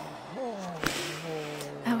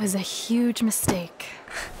 That was a huge mistake.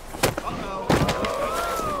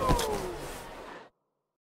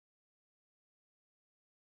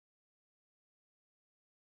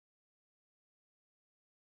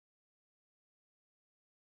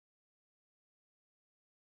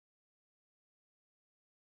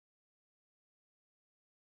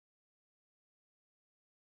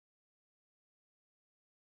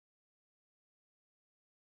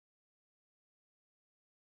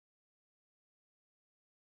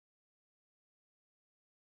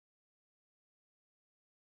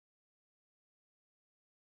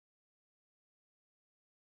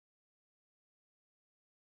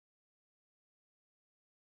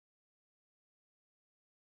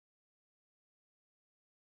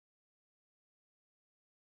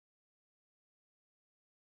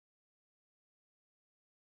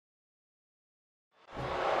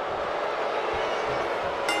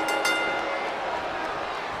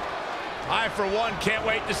 I, for one, can't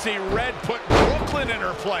wait to see Red put Brooklyn in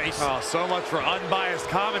her place. Oh, so much for unbiased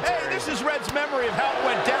commentary. Hey, this is Red's memory of how it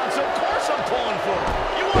went down, so of course I'm pulling for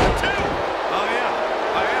her. You want to? Oh, yeah.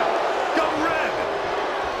 I am. Go Red!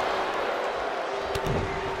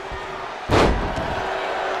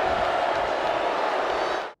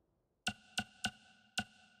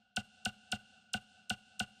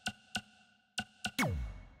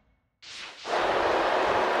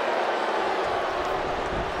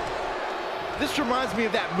 This reminds me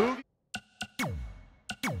of that movie.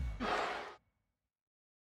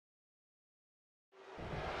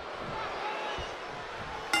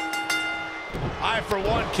 I, for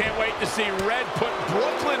one, can't wait to see Red put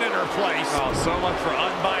Brooklyn in her place. Oh, so much for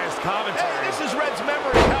unbiased commentary. Hey, this is Red's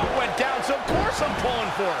memory of how it went down, so of course I'm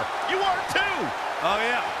pulling for her. You are too. Oh,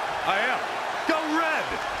 yeah. I am. Go Red!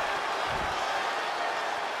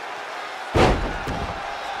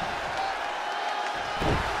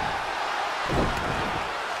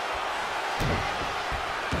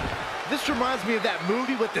 This reminds me of that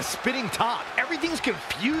movie with the spinning top. Everything's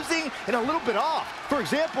confusing and a little bit off. For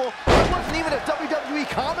example, I wasn't even a WWE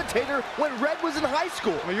commentator when Red was in high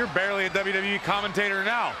school. Well, you're barely a WWE commentator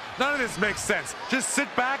now. None of this makes sense. Just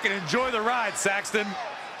sit back and enjoy the ride, Saxton.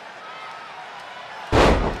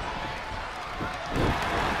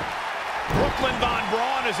 Brooklyn Von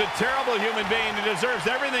Braun is a terrible human being who deserves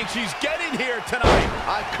everything she's getting here tonight.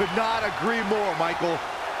 I could not agree more, Michael.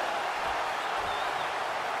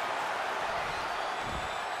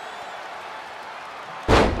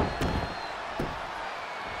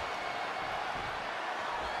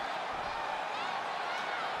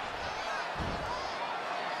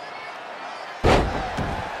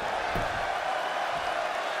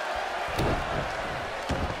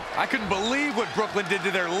 I couldn't believe what Brooklyn did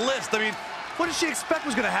to their list. I mean, what did she expect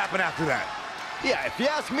was going to happen after that? Yeah, if you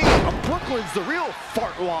ask me, Brooklyn's the real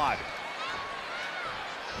fartwad.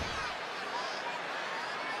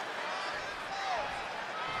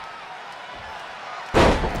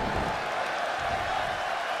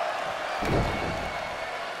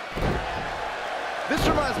 This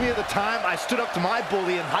reminds me of the time I stood up to my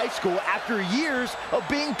bully in high school after years of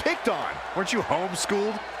being picked on. Weren't you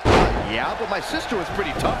homeschooled? Yeah, but my sister was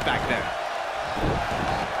pretty tough back then.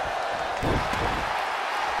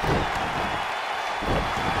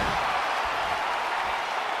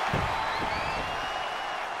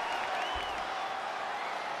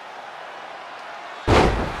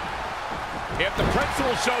 If the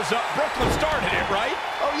principal shows up, Brooklyn started it, right?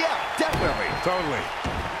 Oh yeah, definitely. Totally.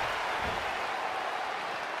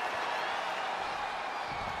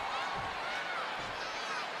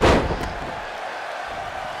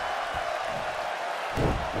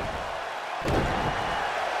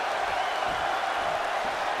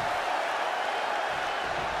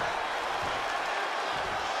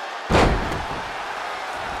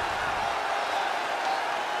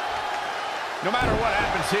 No matter what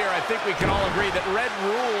happens here, I think we can all agree that Red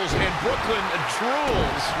rules and Brooklyn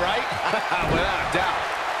drools, right? Without a doubt.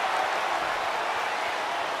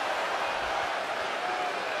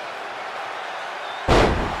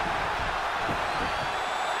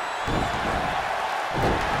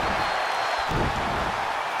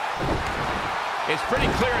 It's pretty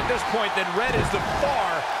clear at this point that Red is the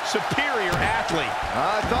far superior athlete.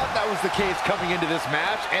 I thought that was the case coming into this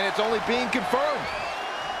match, and it's only being confirmed.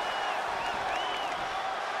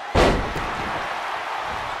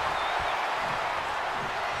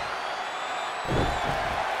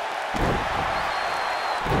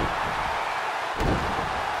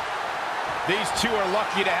 These two are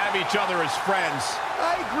lucky to have each other as friends.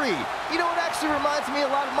 I agree. You know, it actually reminds me a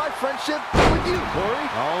lot of my friendship with you, Corey.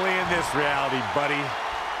 Only in this reality, buddy.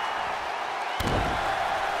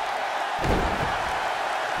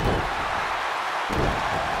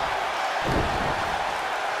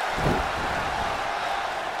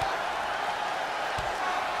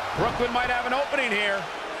 Brooklyn might have an opening here.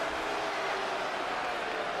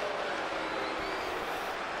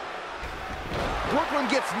 Brooklyn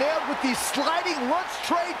gets nailed with the sliding lunch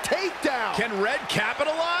tray takedown. Can Red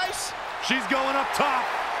capitalize? She's going up top.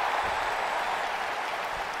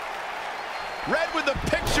 Red with the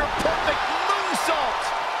picture-perfect moonsault.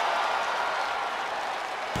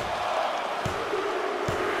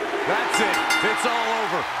 That's it. It's all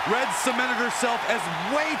over. Red cemented herself as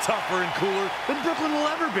way tougher and cooler than Brooklyn will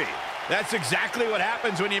ever be. That's exactly what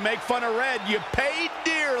happens when you make fun of Red. You pay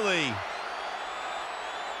dearly.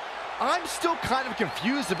 I'm still kind of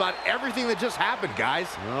confused about everything that just happened, guys.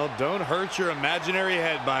 Well, don't hurt your imaginary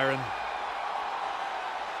head, Byron.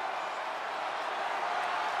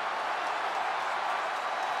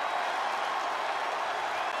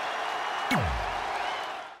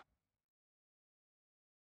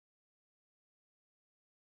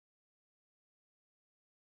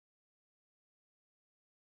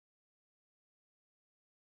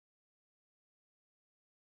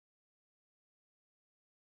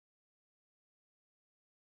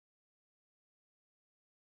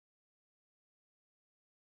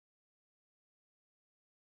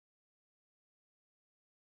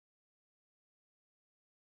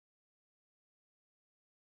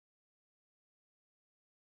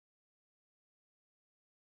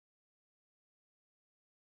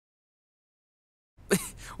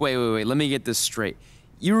 Wait, let me get this straight.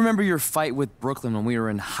 You remember your fight with Brooklyn when we were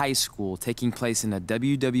in high school, taking place in a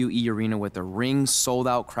WWE arena with a ring,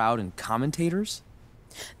 sold-out crowd, and commentators?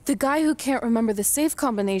 The guy who can't remember the safe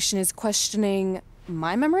combination is questioning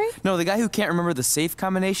my memory? No, the guy who can't remember the safe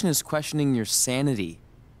combination is questioning your sanity.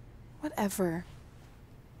 Whatever.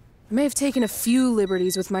 I may have taken a few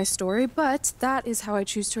liberties with my story, but that is how I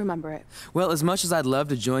choose to remember it. Well, as much as I'd love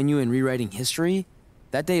to join you in rewriting history,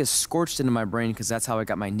 that day is scorched into my brain because that's how I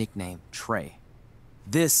got my nickname, Trey.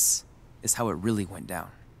 This is how it really went down.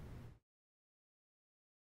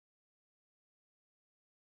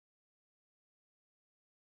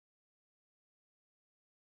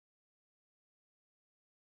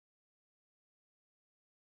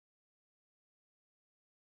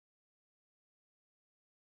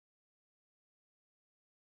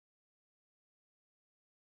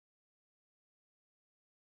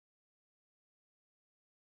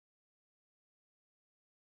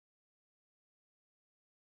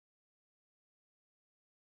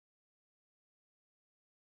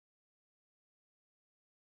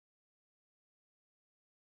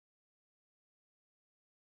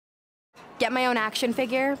 Get my own action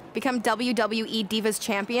figure? Become WWE Divas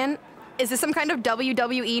Champion? Is this some kind of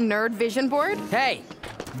WWE nerd vision board? Hey!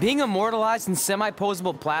 Being immortalized in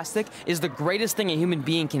semi-posable plastic is the greatest thing a human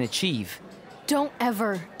being can achieve. Don't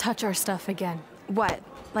ever touch our stuff again. What,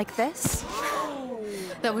 like this?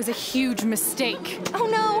 That was a huge mistake. Oh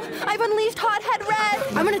no, I've unleashed Hothead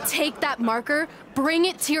Red! I'm gonna take that marker, bring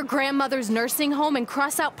it to your grandmother's nursing home, and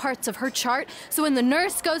cross out parts of her chart so when the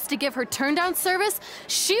nurse goes to give her turn-down service,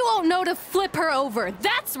 she won't know to flip her over.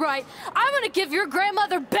 That's right, I'm gonna give your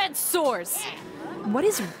grandmother bed sores. What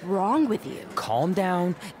is wrong with you? Calm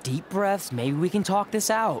down, deep breaths, maybe we can talk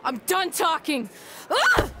this out. I'm done talking.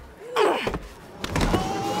 Ah!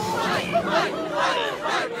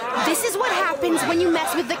 This is what happens when you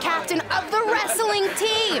mess with the captain of the wrestling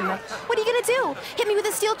team. What are you gonna do? Hit me with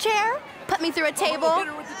a steel chair? Put me through a table? Hit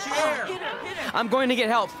her with the chair. I'm going to get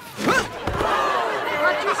help.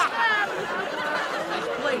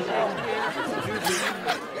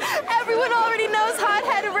 Everyone already knows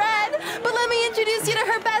Hothead Red, but let me introduce you to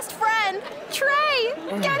her best friend, Trey.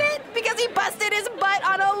 Get it? Because he busted his butt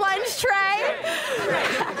on a lunch tray.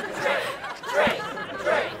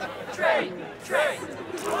 Trey.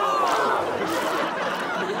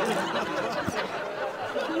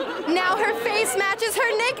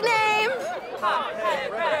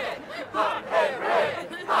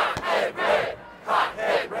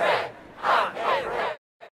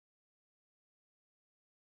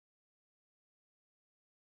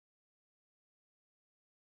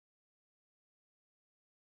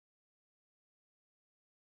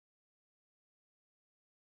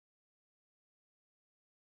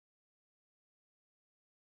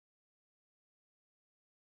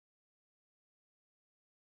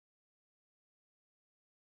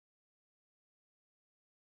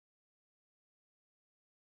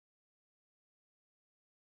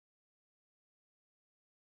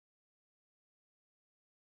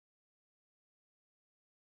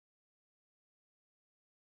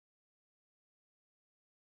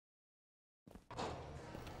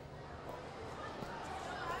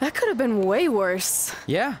 That could have been way worse.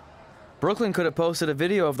 Yeah. Brooklyn could have posted a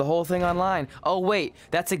video of the whole thing online. Oh, wait,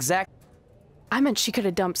 that's exact. I meant she could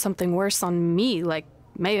have dumped something worse on me, like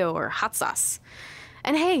mayo or hot sauce.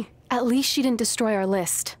 And hey, at least she didn't destroy our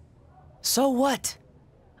list. So what?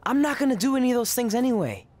 I'm not gonna do any of those things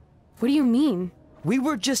anyway. What do you mean? We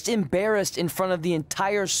were just embarrassed in front of the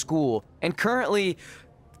entire school, and currently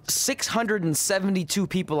 672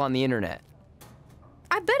 people on the internet.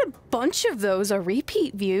 I bet a bunch of those are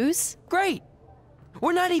repeat views. Great!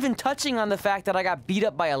 We're not even touching on the fact that I got beat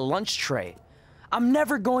up by a lunch tray. I'm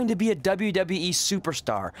never going to be a WWE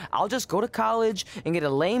superstar. I'll just go to college and get a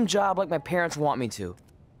lame job like my parents want me to.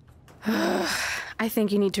 I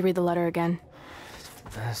think you need to read the letter again.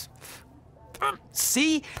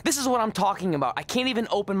 See? This is what I'm talking about. I can't even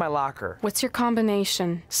open my locker. What's your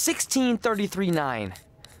combination? 1633-9,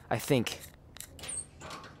 I think.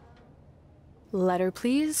 Letter,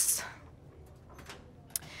 please.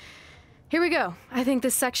 Here we go. I think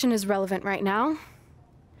this section is relevant right now.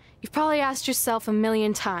 You've probably asked yourself a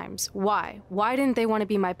million times, why? Why didn't they want to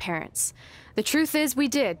be my parents? The truth is we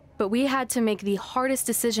did, but we had to make the hardest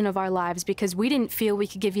decision of our lives because we didn't feel we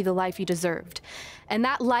could give you the life you deserved. And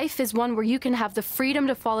that life is one where you can have the freedom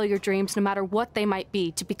to follow your dreams no matter what they might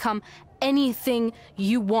be, to become anything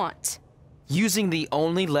you want. Using the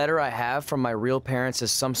only letter I have from my real parents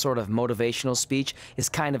as some sort of motivational speech is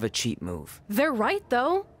kind of a cheap move. They're right,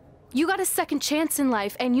 though. You got a second chance in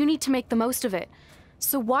life, and you need to make the most of it.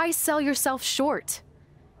 So why sell yourself short?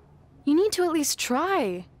 You need to at least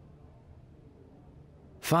try.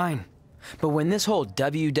 Fine. But when this whole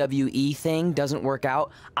WWE thing doesn't work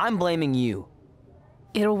out, I'm blaming you.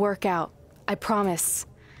 It'll work out. I promise.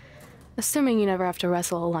 Assuming you never have to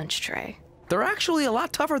wrestle a lunch tray. They're actually a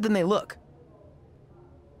lot tougher than they look.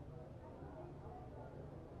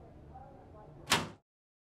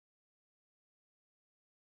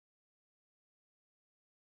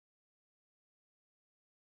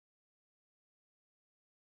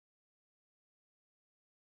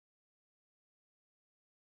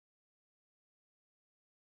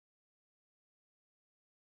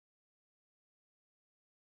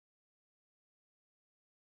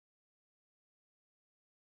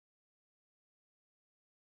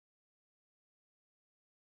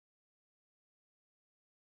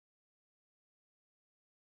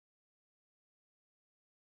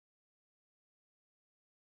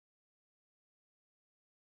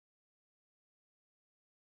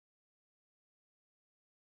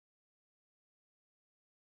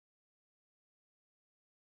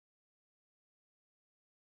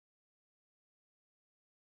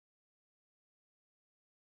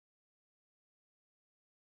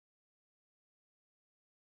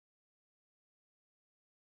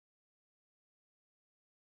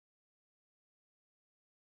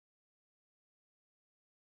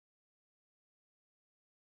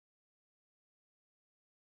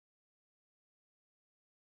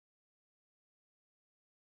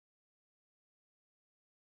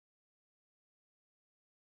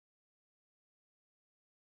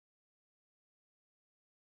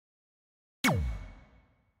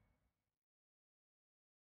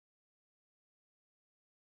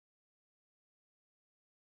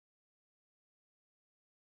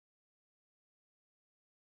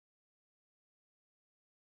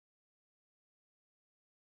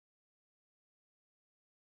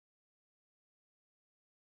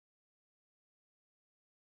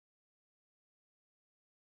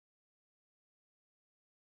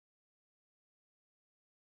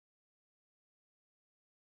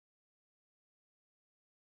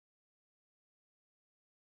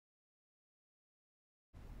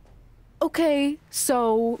 Okay,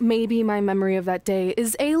 so maybe my memory of that day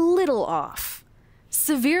is a little off.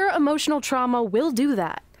 Severe emotional trauma will do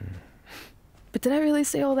that. But did I really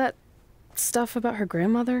say all that stuff about her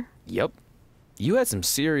grandmother? Yep. You had some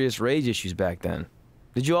serious rage issues back then.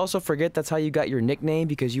 Did you also forget that's how you got your nickname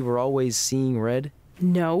because you were always seeing red?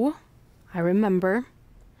 No, I remember.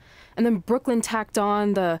 And then Brooklyn tacked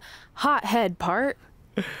on the hot head part.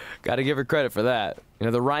 Gotta give her credit for that. You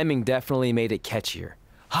know, the rhyming definitely made it catchier.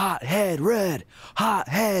 Hot head red, hot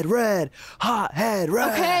head red, hot head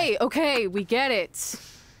red. Okay, we get it.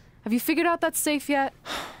 Have you figured out that's safe yet?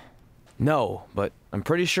 No, but I'm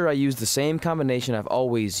pretty sure I used the same combination I've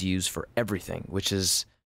always used for everything, which is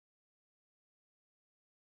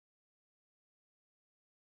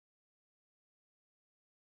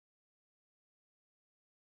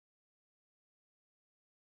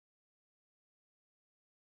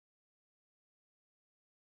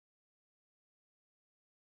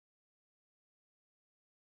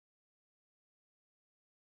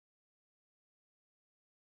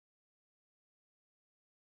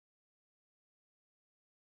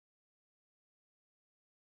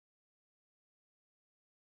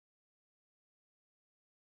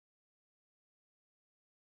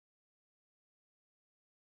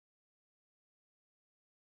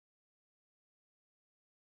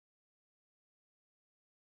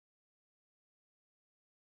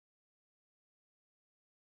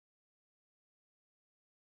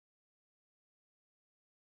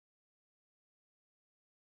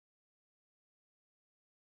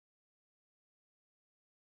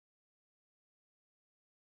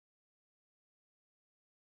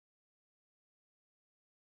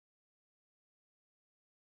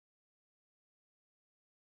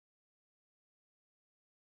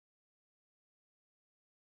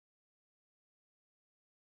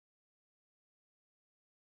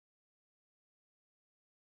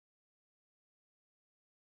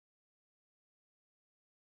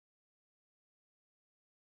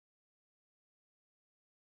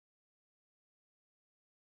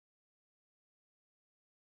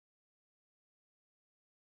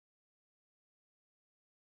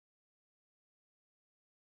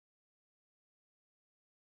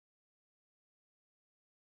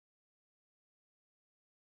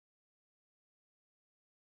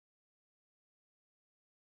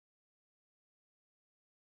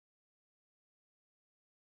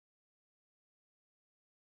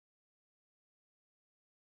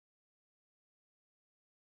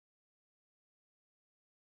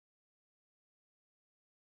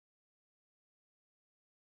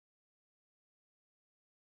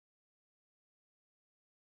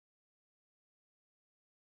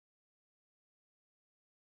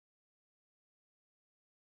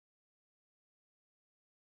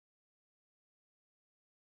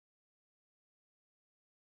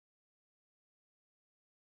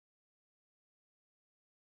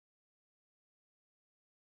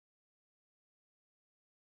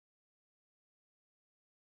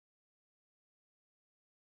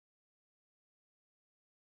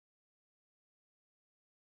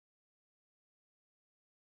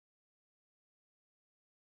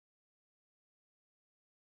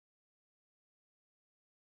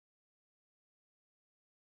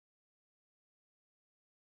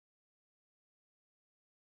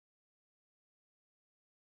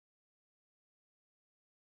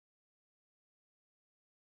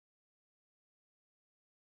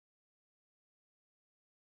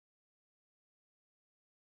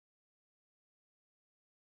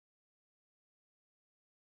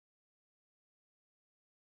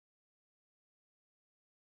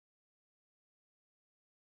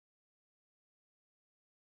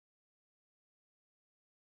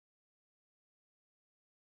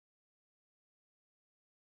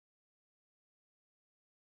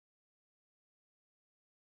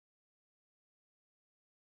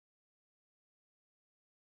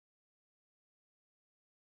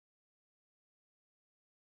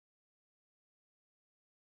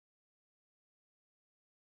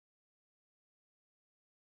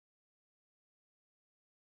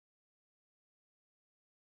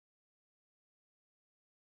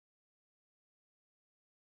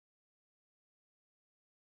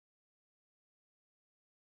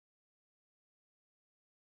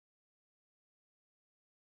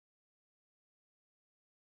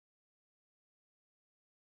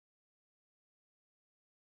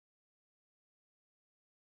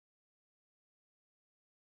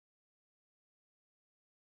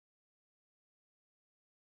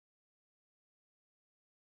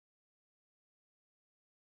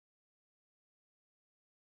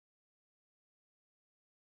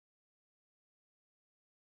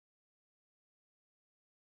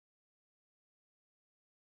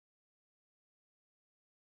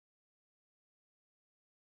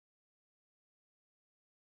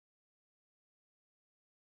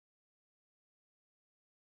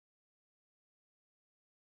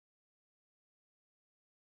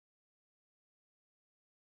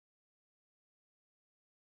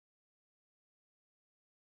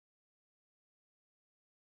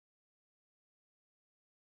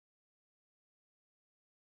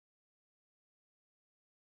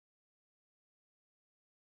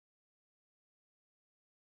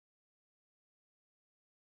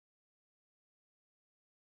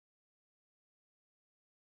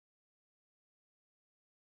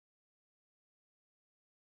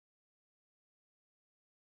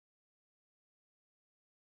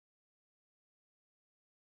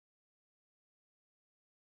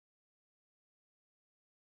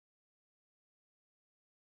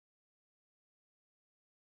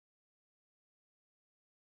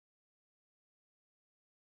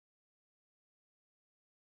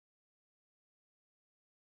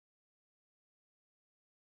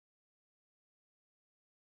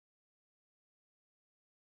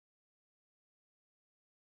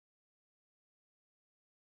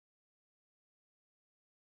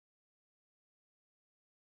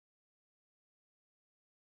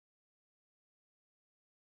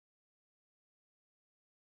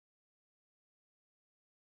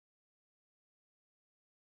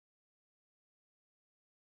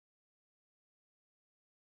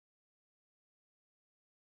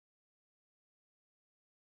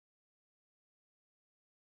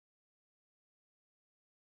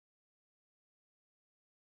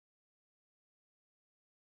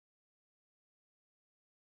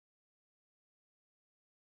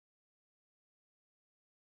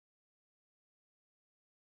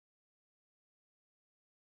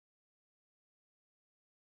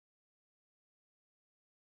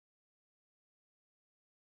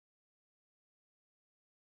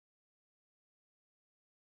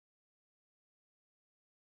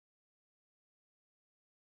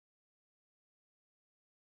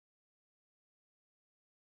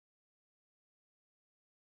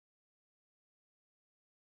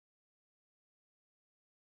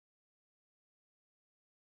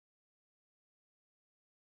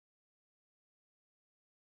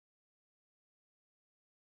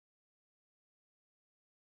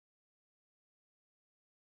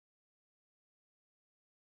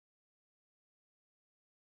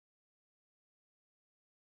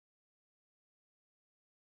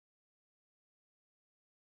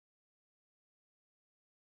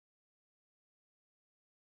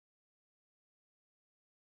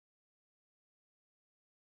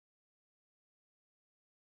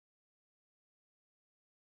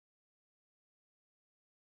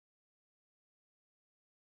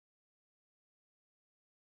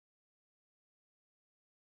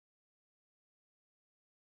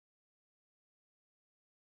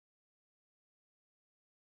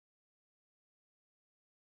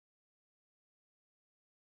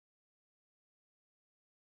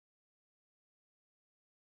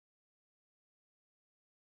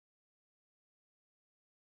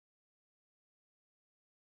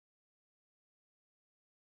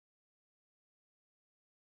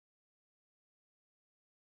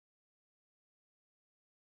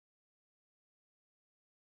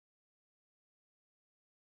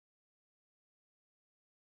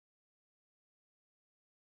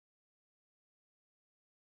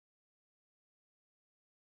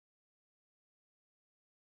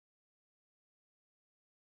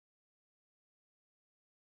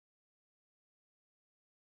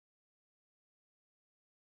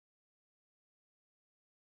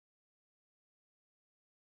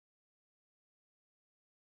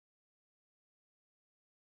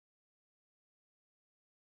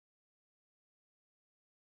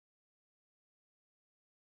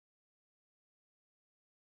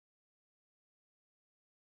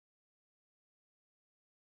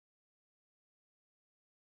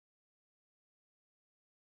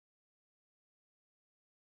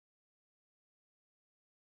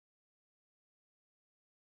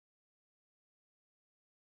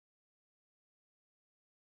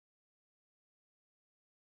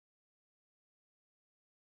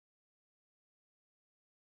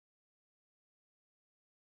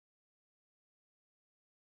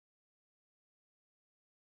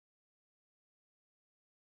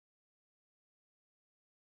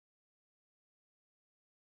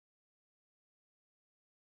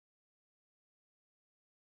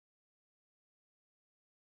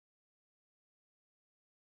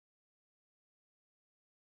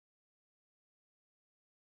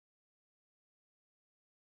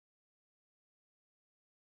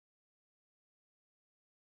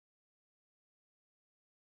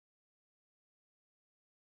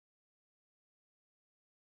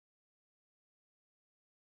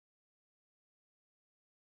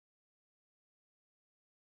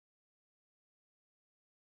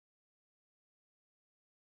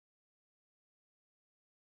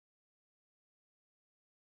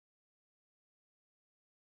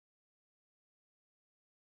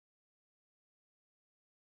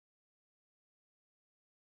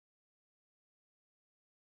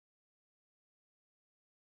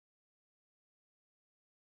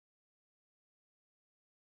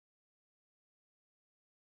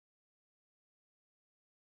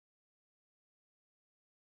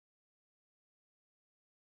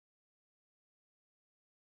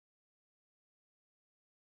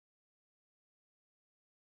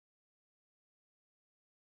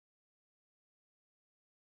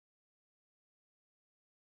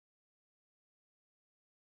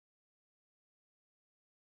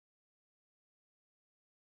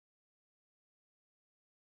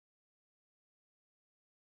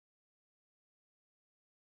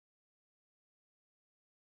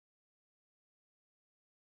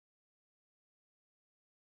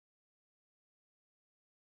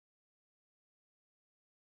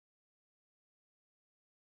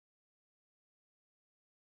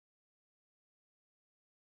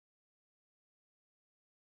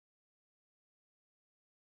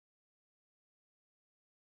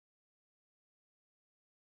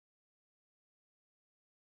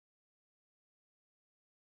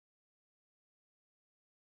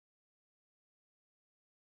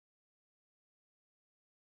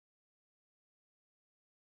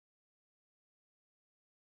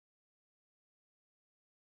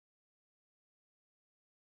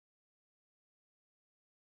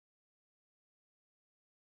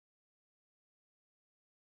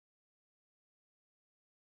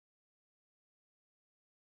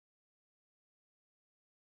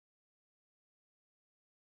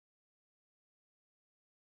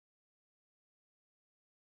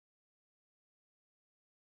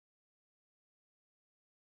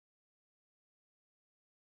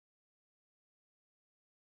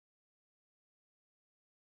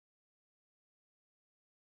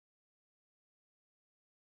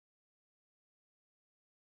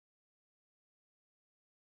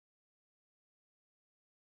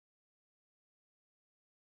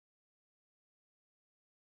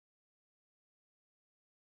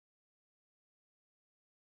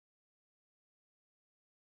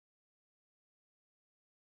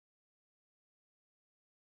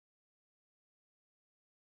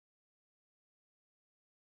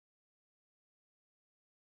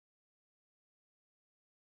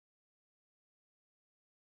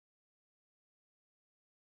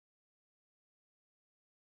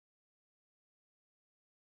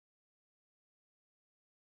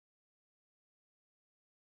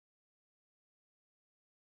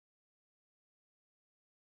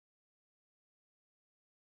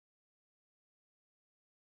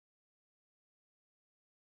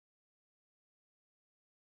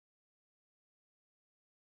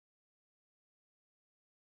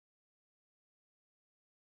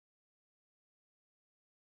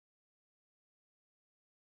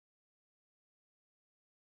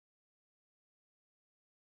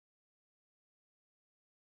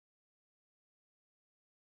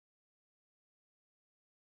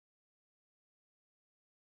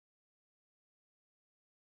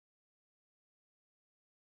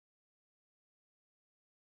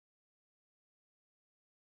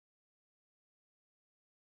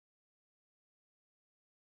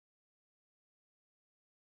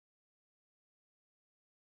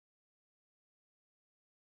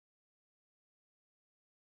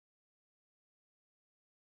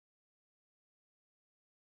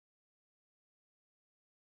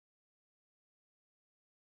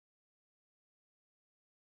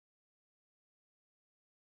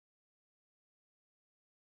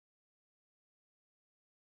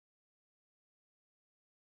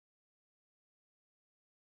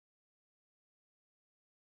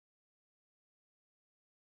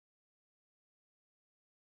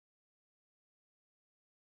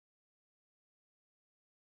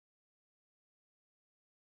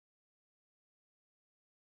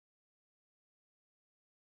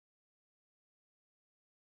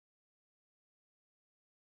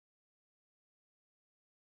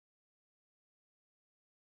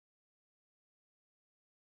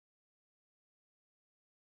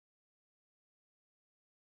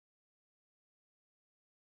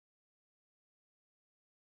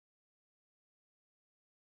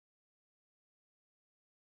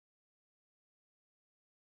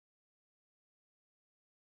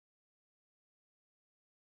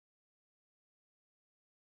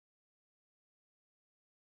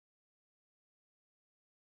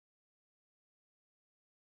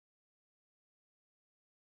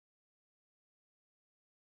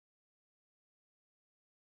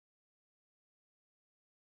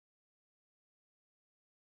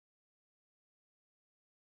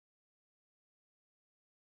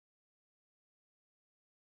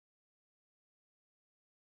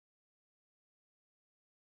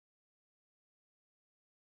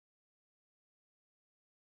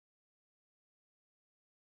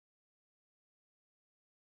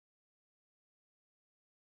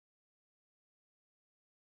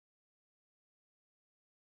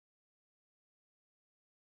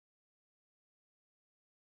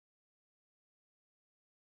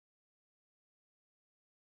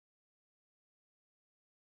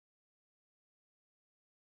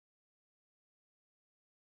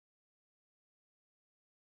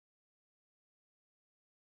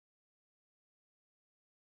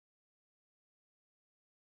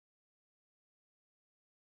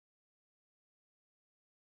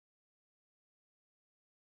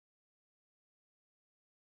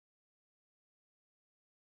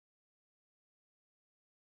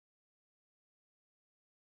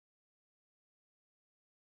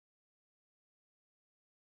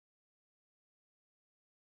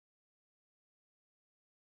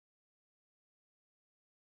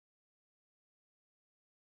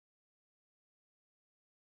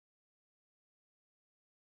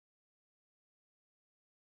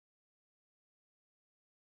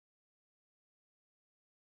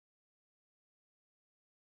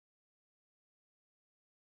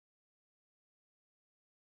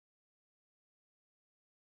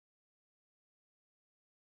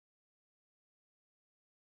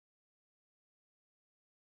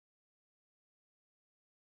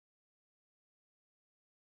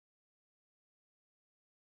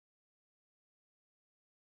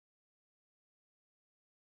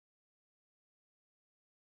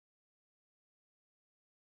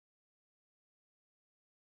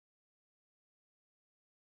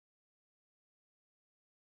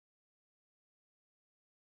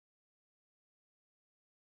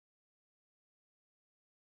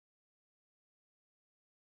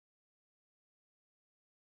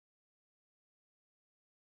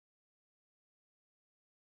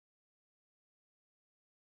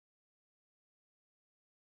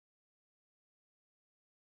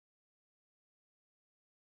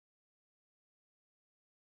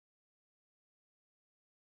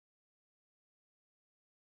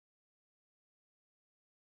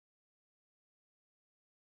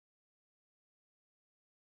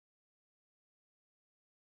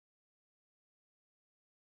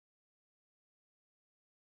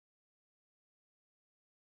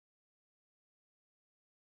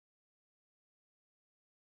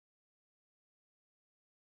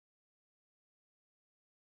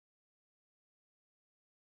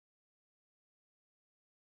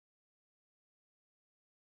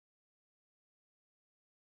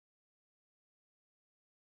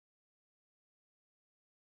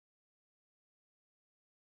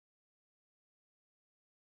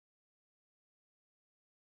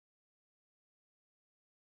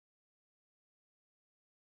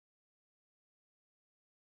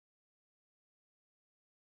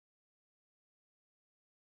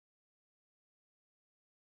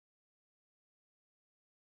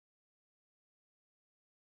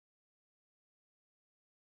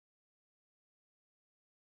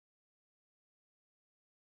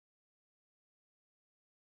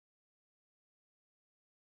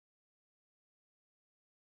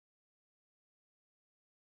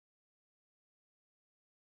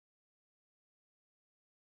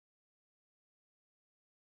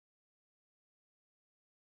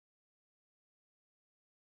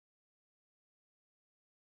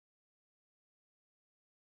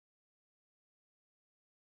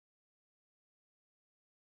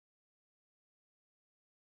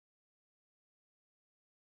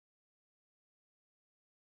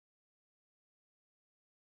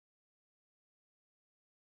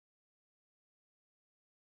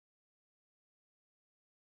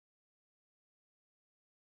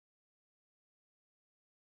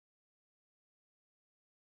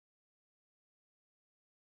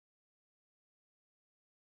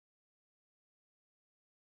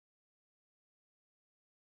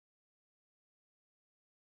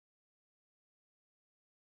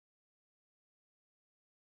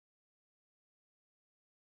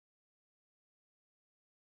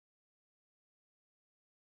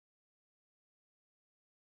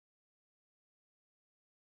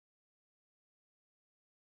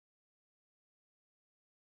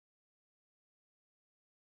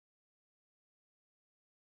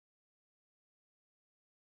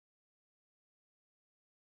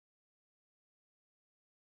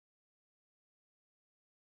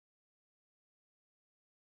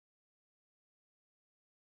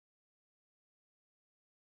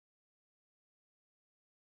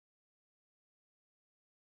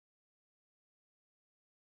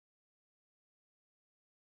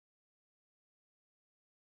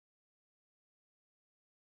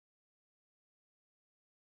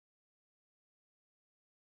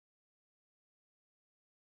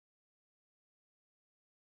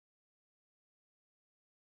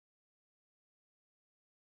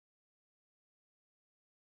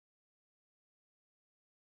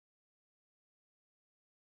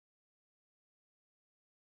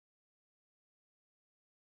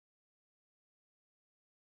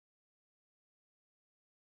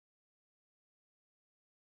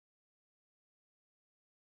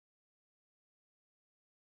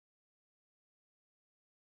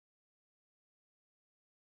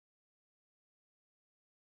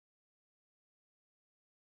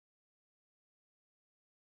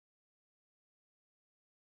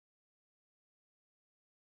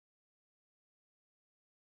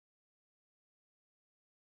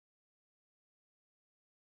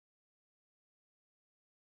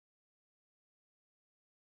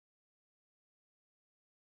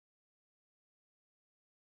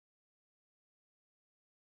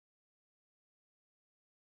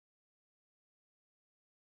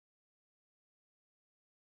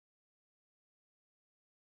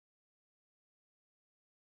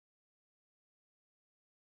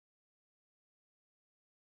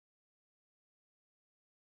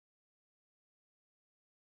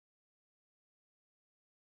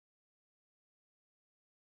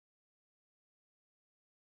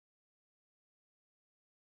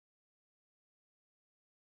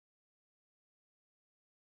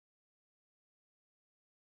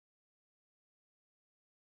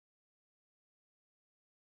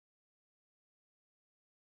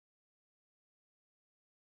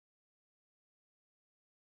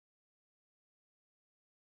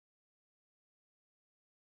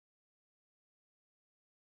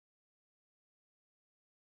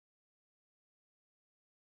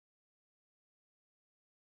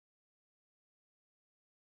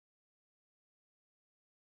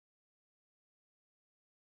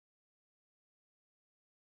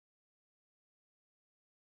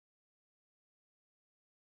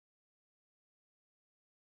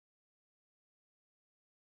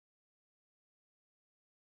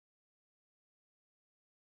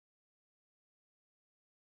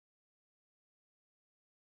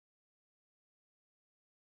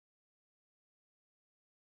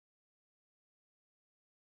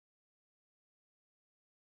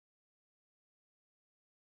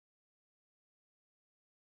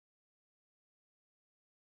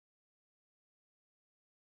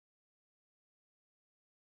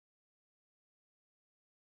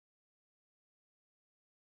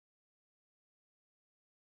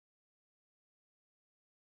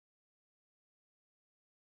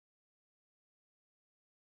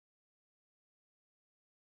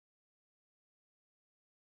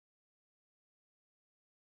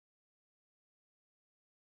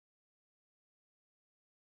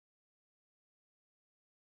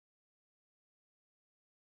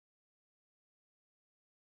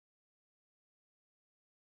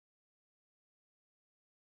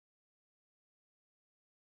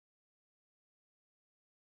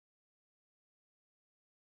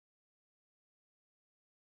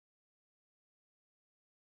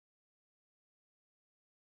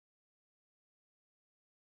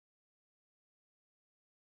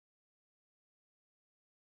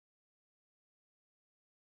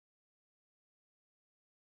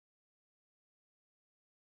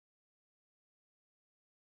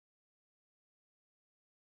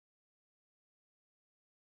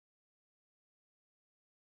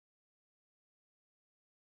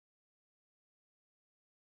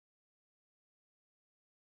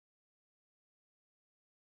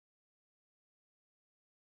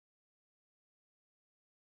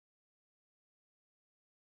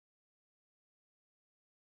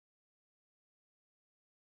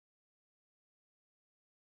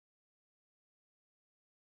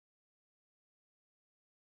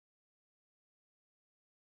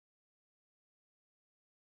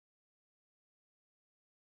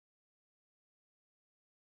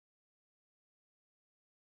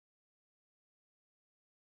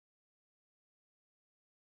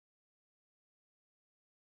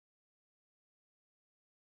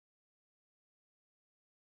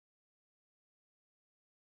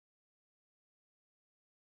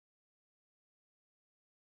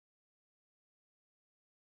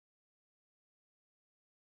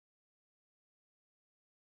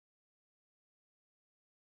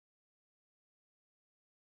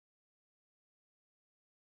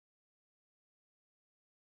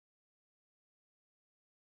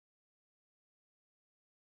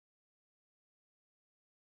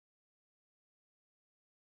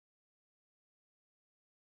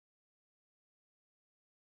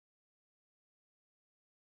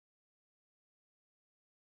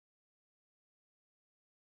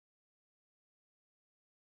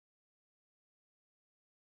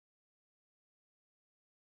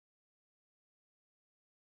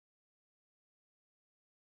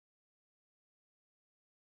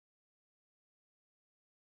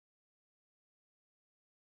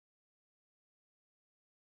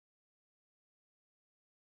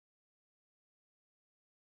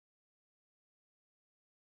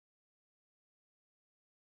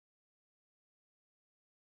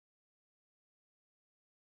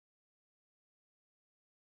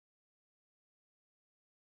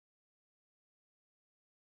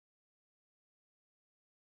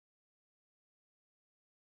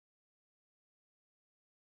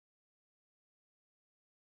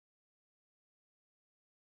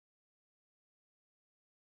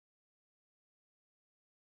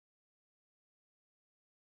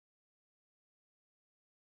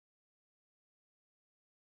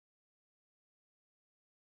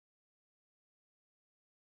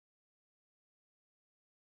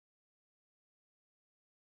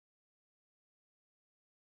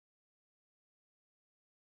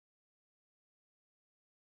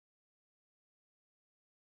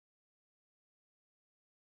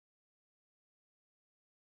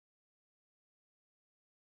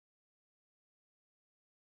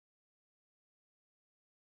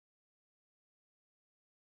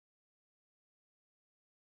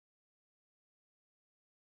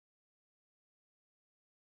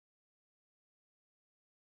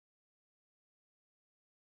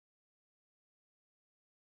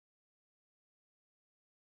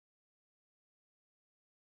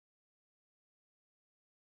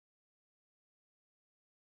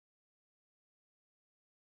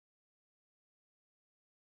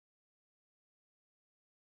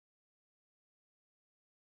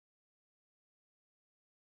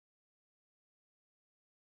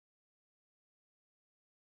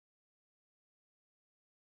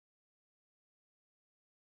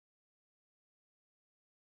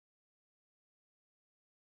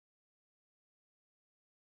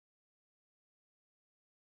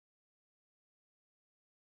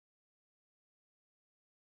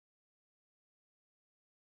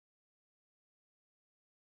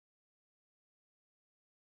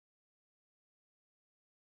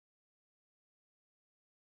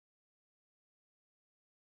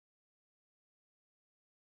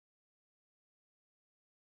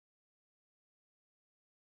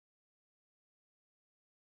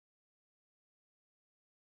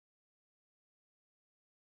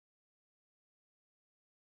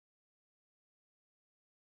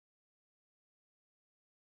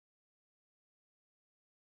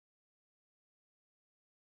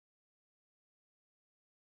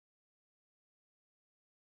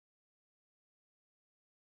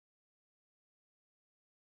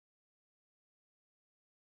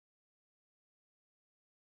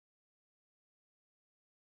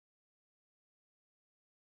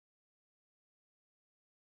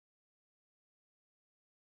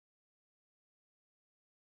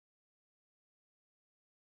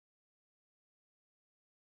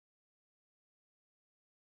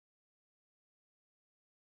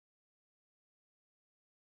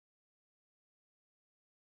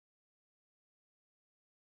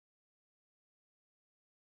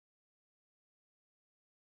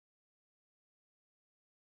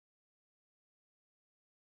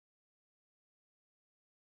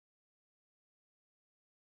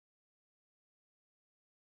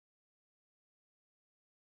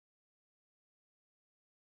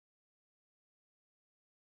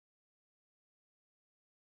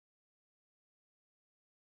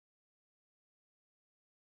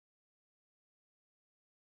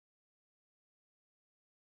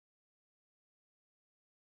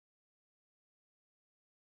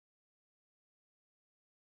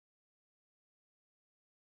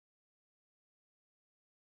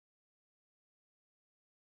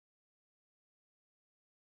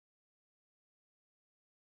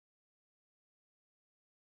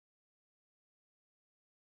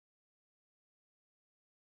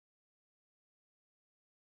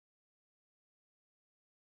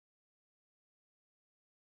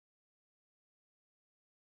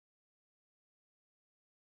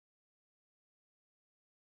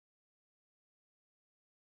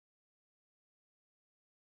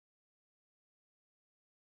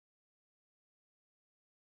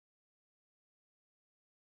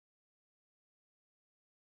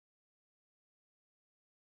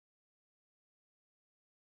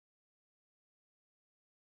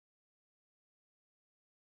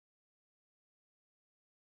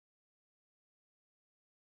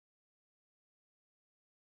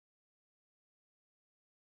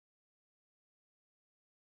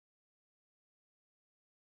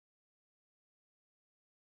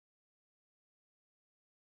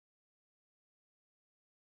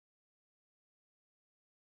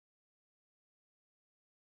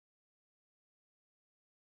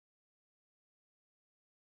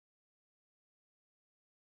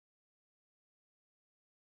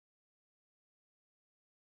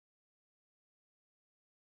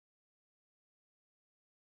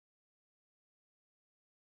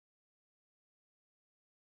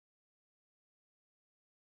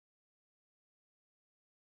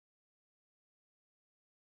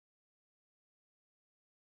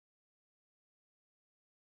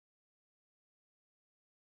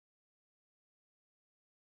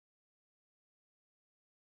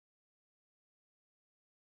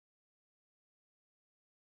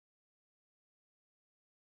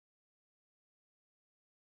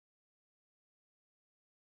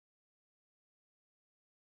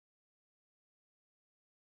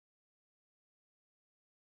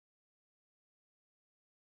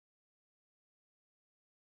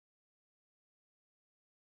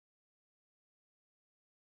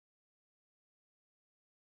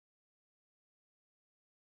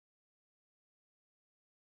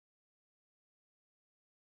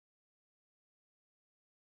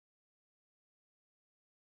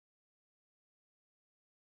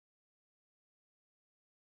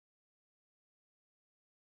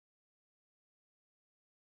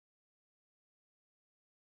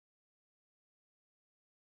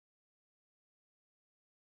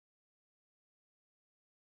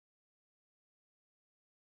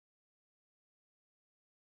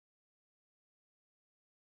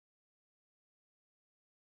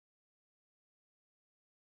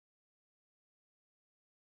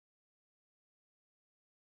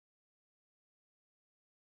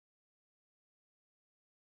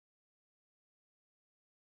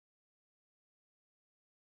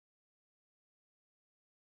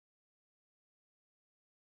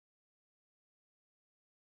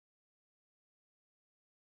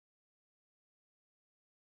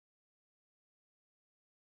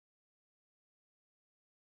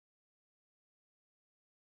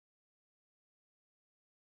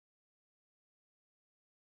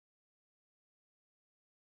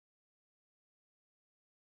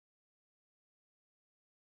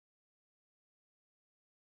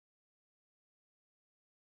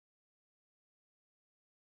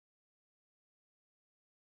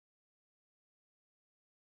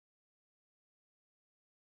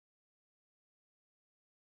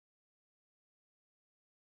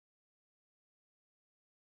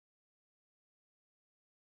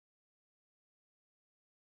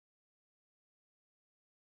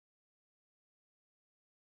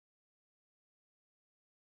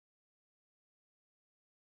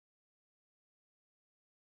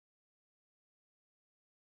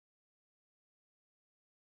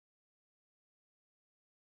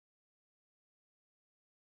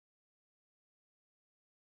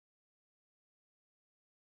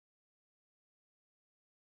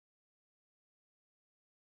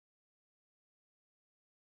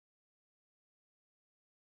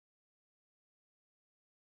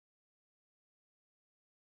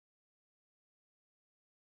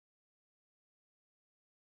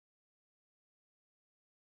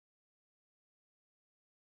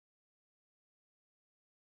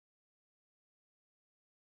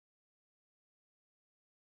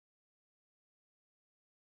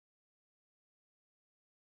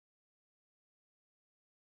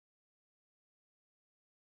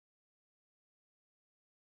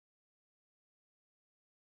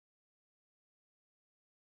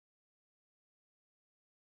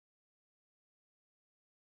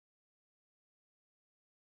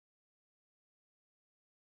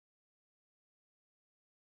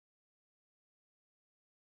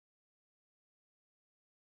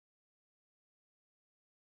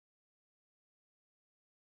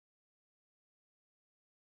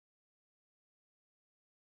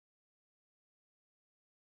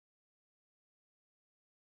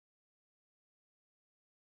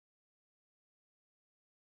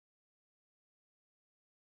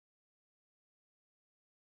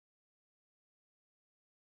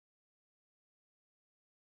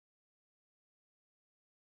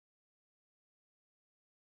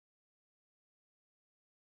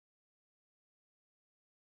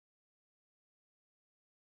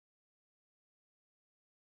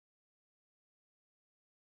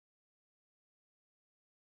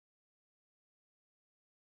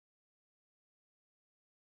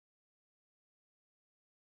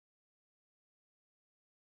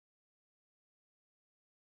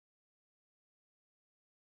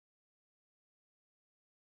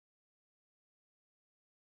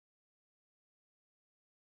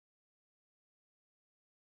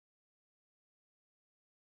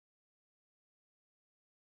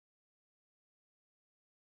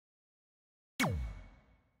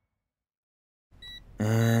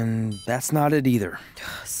And that's not it either.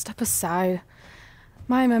 Step aside.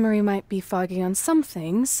 My memory might be foggy on some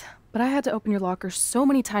things, but I had to open your locker so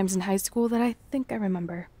many times in high school that I think I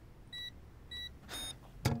remember.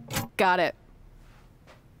 Got it.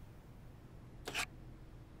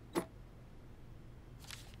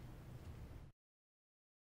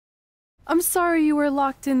 I'm sorry you were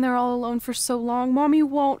locked in there all alone for so long. Mommy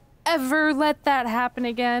won't ever let that happen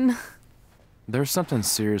again. There's something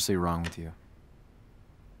seriously wrong with you.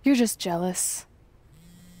 You're just jealous.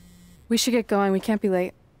 We should get going. We can't be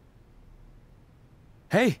late.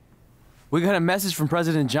 Hey, we got a message from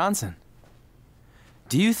President Johnson.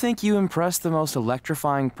 Do you think you impressed the most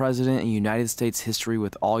electrifying president in United States history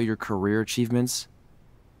with all your career achievements?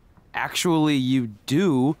 Actually, you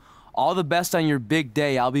do. All the best on your big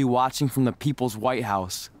day. I'll be watching from the People's White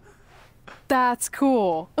House. That's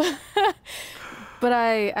cool. But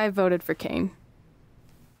I voted for Kane.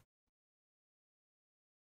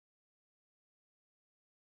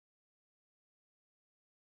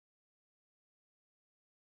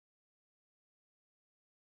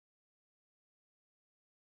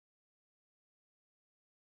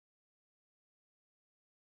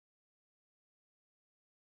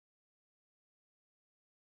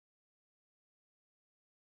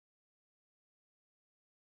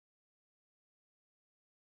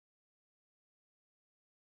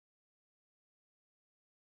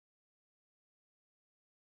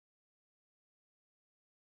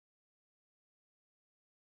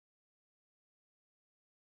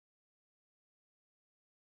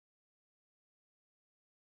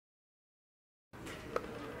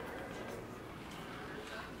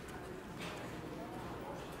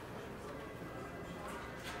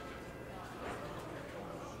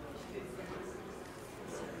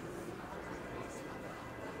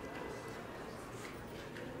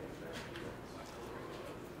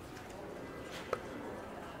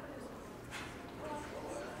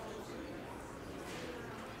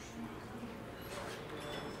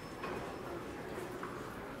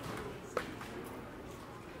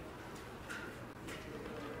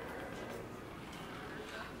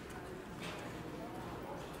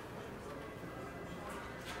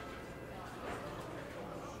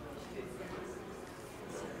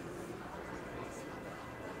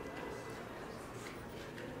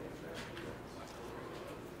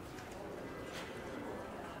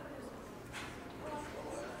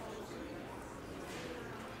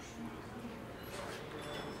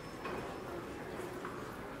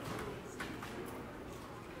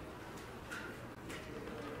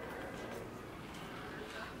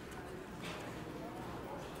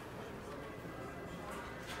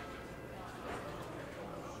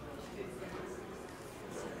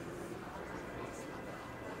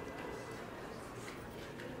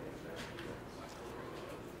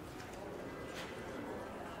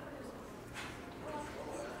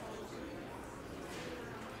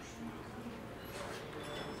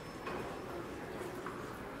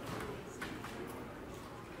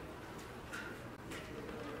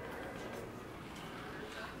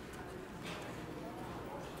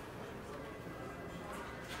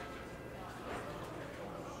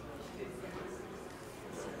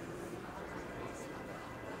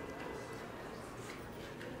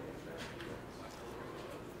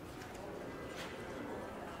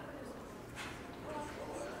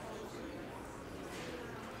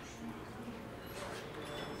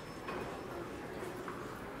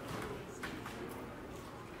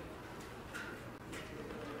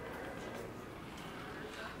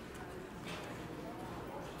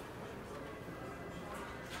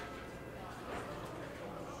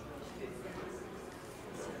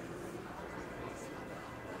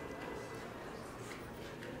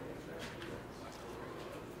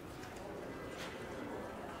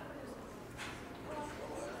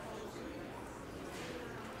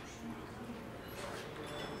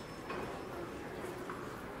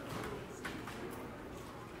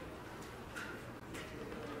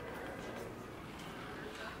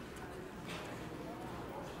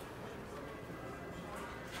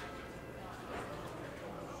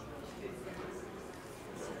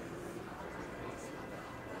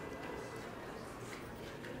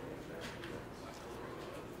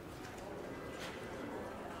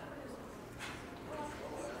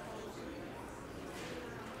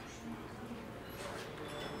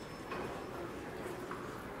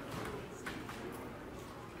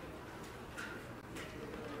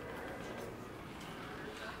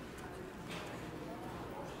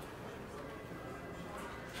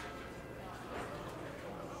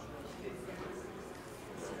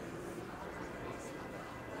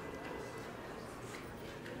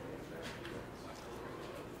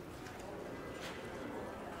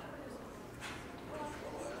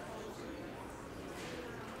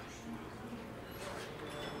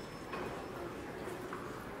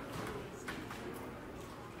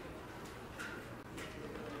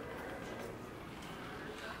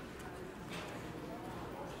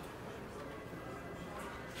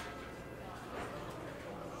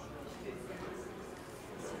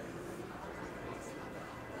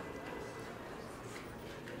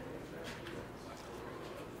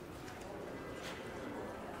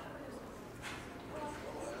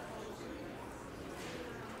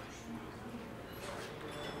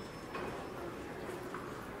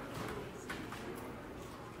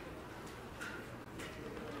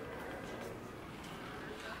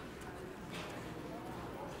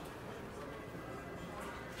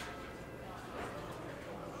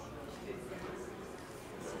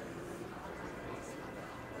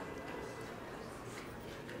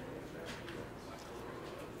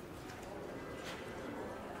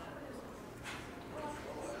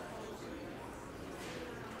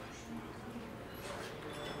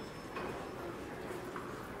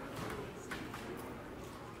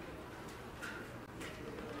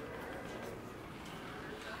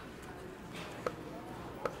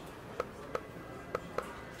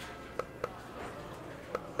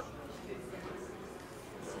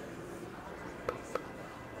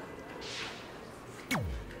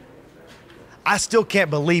 I still can't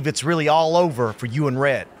believe it's really all over for you and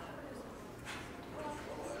Red.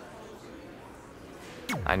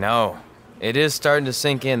 I know. It is starting to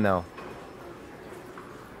sink in, though.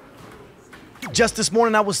 Just this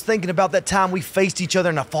morning, I was thinking about that time we faced each other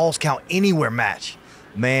in a Falls Count Anywhere match.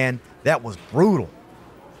 Man, that was brutal.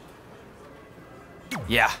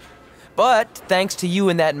 Yeah. But thanks to you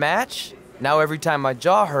in that match, now every time my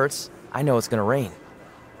jaw hurts, I know it's gonna rain.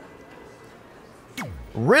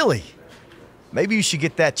 Really? Maybe you should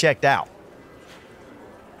get that checked out.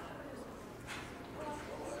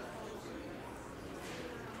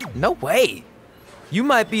 No way. You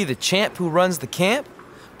might be the champ who runs the camp,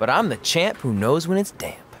 but I'm the champ who knows when it's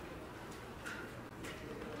damp.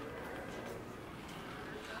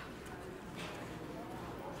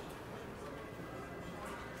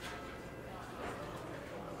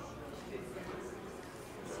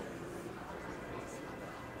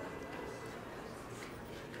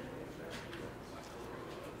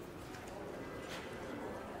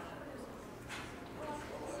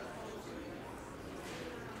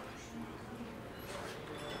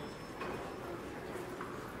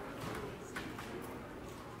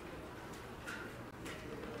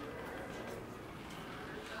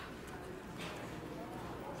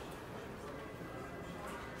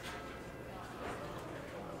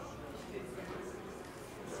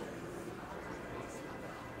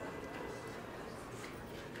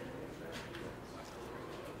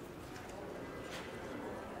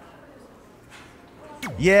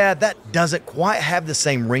 Yeah, that doesn't quite have the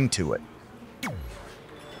same ring to it.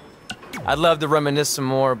 I'd love to reminisce some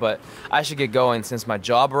more, but I should get going since my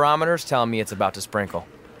jaw barometer's telling me it's about to sprinkle.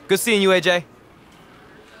 Good seeing you, AJ.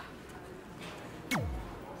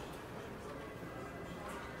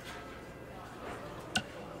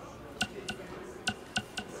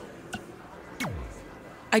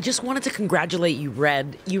 I just wanted to congratulate you,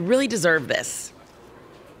 Red. You really deserve this.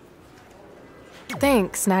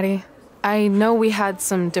 Thanks, Natty. I know we had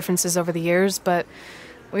some differences over the years, but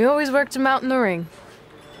we always worked them out in the ring.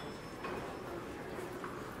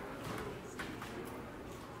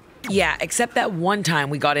 Yeah, except that one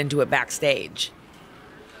time we got into it backstage.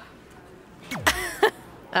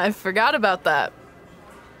 I forgot about that.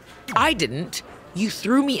 I didn't. You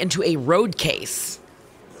threw me into a road case.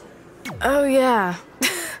 Oh, yeah.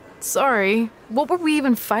 Sorry. What were we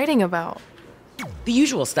even fighting about? The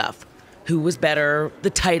usual stuff. Who was better,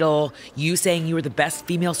 the title, you saying you were the best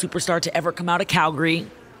female superstar to ever come out of Calgary.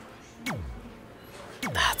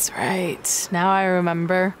 That's right. Now I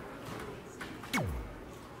remember.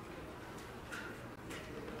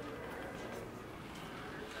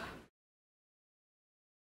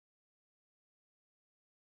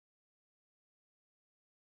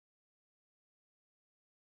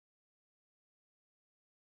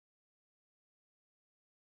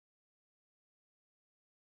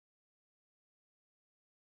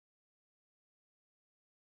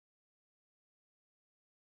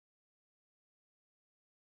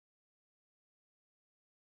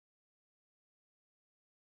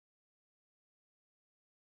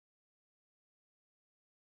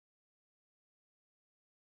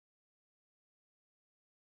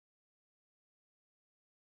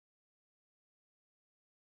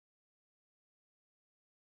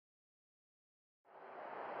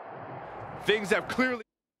 Things have clearly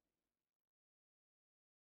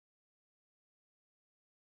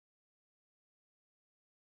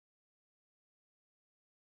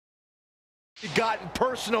gotten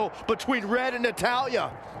personal between Red and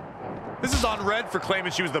Natalya. This is on Red for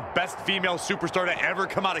claiming she was the best female superstar to ever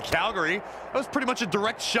come out of Calgary. That was pretty much a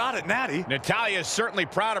direct shot at Natty. Natalya is certainly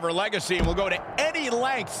proud of her legacy and will go to any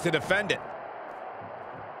lengths to defend it.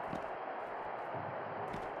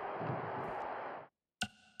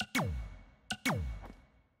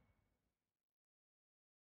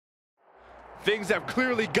 Things have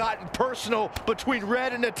clearly gotten personal between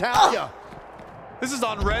Red and Natalya. This is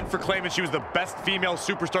on Red for claiming she was the best female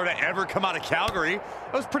superstar to ever come out of Calgary.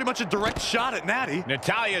 That was pretty much a direct shot at Natty.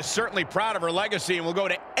 Natalya is certainly proud of her legacy and will go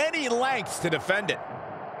to any lengths to defend it.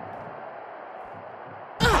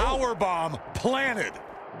 Powerbomb planted.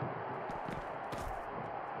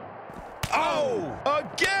 Oh,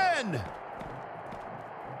 again!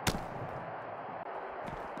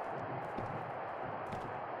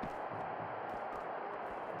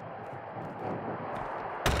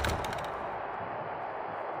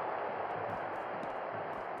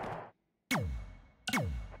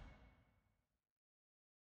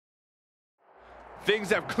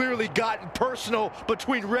 Things have clearly gotten personal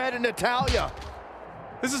between Red and Natalya.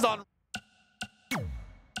 This is on...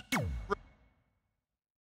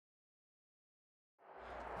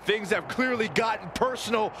 Things have clearly gotten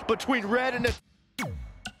personal between Red and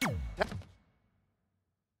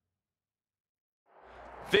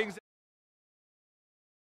Things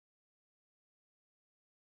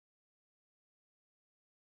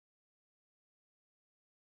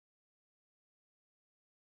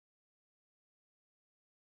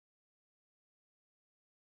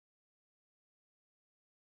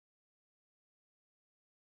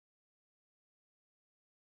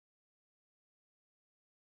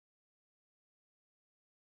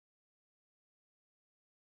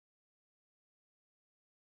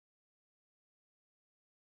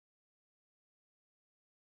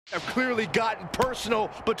have clearly gotten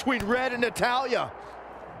personal between Red and Natalya.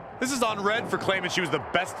 This is on Red for claiming she was the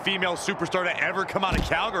best female superstar to ever come out of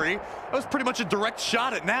Calgary. That was pretty much a direct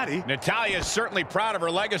shot at Natty. Natalya is certainly proud of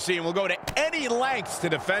her legacy and will go to any lengths to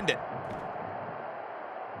defend it.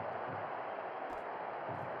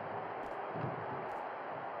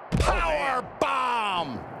 Power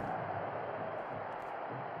bomb!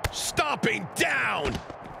 Stomping down!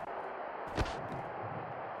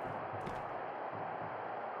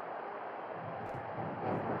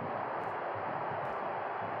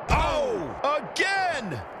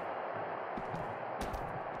 Again!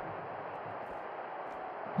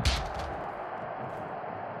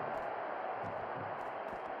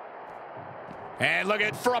 And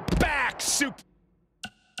looking for a back super.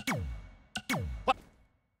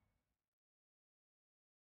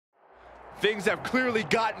 Things have clearly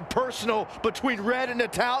gotten personal between Red and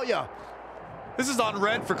Natalya. This is on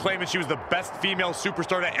Red for claiming she was the best female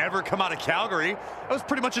superstar to ever come out of Calgary. That was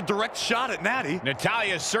pretty much a direct shot at Natty.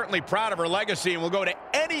 Natalya is certainly proud of her legacy and will go to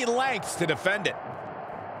any lengths to defend it.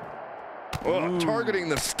 Oh, targeting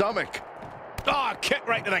the stomach. Oh, kick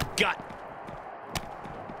right to the gut.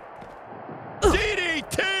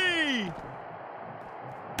 DDT!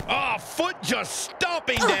 Oh, foot just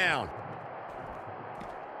stomping down.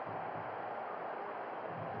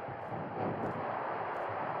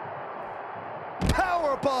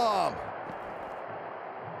 Power bomb.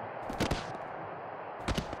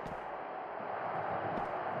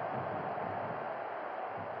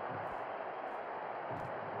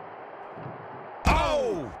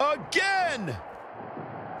 Oh! Again.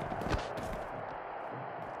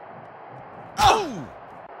 Oh!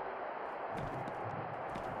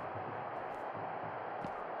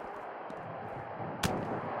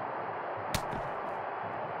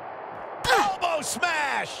 Elbow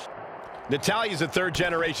smash! Natalya's a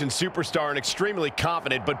third-generation superstar and extremely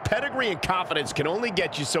confident, but pedigree and confidence can only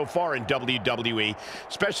get you so far in WWE,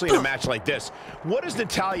 especially in a match like this. What does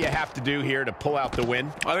Natalya have to do here to pull out the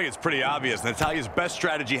win? I think it's pretty obvious. Natalya's best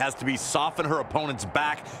strategy has to be soften her opponent's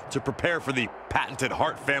back to prepare for the patented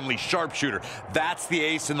Hart family sharpshooter. That's the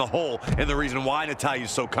ace in the hole and the reason why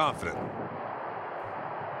Natalya's so confident.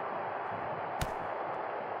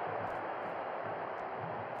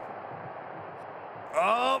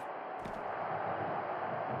 Oh!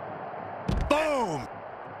 Boom!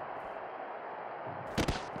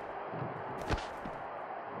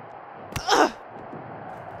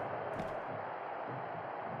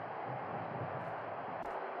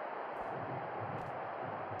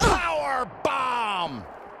 Power bomb!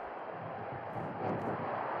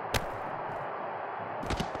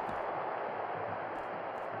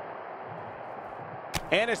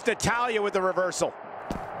 And it's Natalya with the reversal.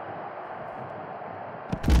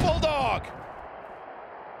 Bulldog!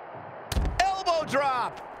 Elbow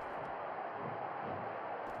drop!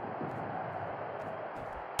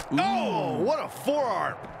 Ooh. Oh, what a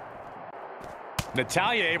forearm.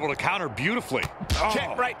 Natalya able to counter beautifully.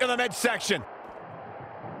 Kick right to the midsection.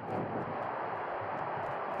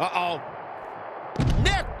 Uh-oh.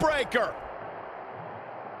 Neck breaker!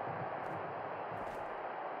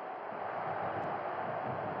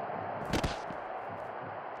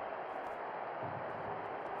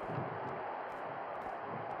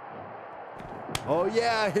 Oh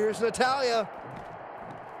yeah, here's Natalya.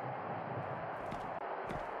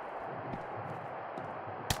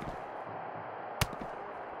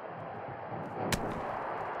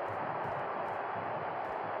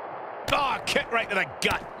 Oh, kick right to the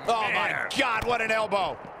gut. Oh, my God, what an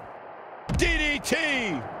elbow.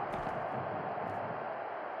 DDT.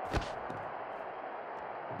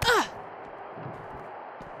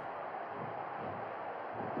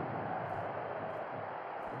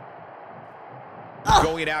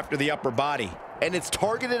 Going after the upper body. And it's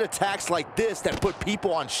targeted attacks like this that put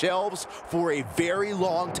people on shelves for a very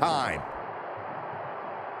long time.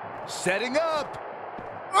 Setting up.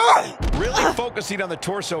 Really focusing on the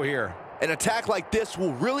torso here. An attack like this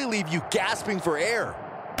will really leave you gasping for air.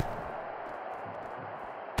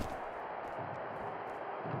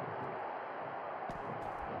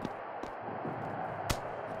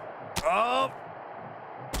 Oh.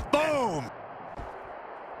 Boom.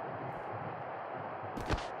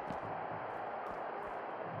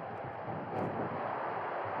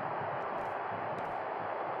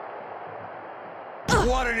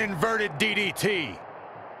 What an inverted DDT.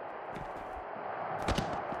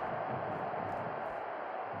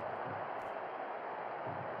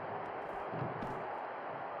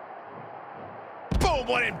 Boom,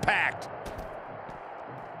 what impact.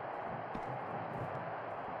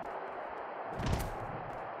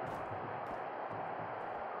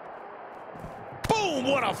 Boom,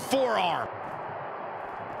 what a forearm.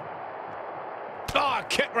 Oh,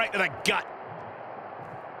 kick right to the gut.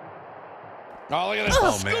 Oh, look at this.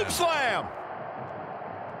 Oh, Scoop man. slam.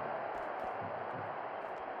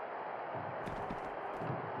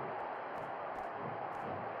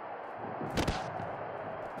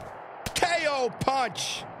 KO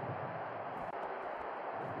punch.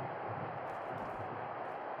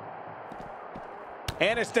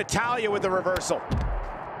 And it's Natalya with the reversal.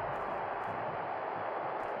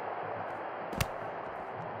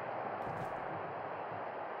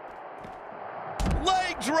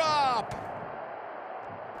 Leg drop.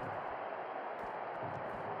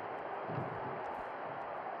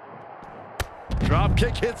 Drop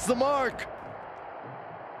kick hits the mark.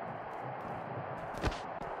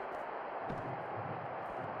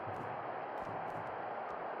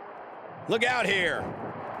 Look out here.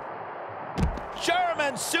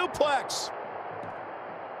 German suplex.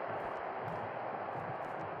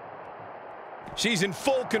 She's in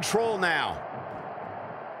full control now.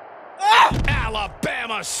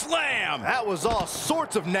 Alabama slam. That was all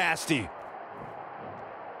sorts of nasty.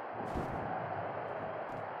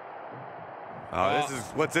 Oh,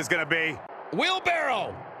 what's this gonna be?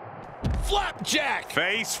 Wheelbarrow. Flapjack.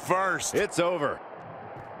 Face first. It's over.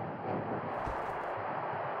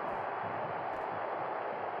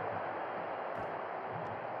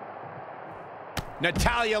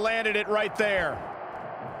 Natalya landed it right there.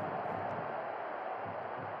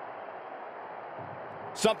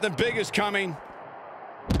 Something big is coming.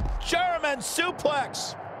 German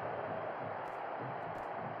suplex.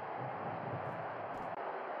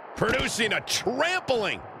 Producing a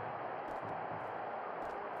trampling.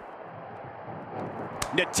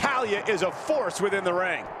 Natalya is a force within the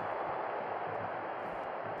ring.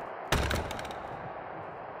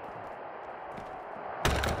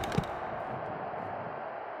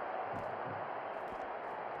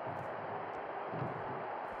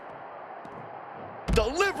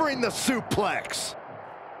 Delivering the suplex.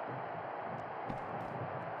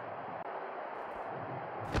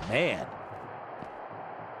 Man.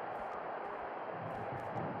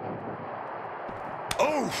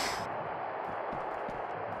 Oof.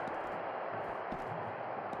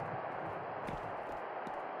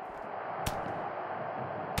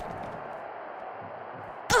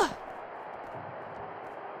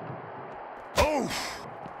 Oof.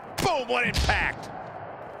 Boom, what impact.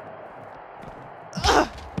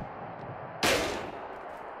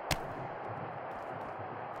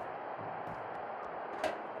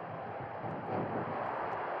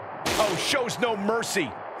 Oh, shows no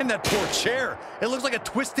mercy. And that poor chair. It looks like a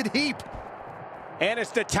twisted heap. And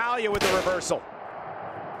it's Natalya with the reversal.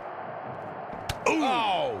 Ooh.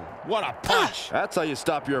 Oh, what a punch. That's how you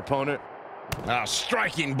stop your opponent. A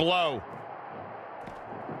striking blow.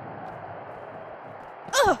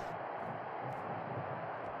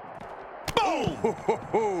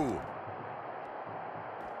 Boom.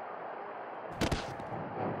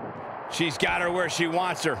 She's got her where she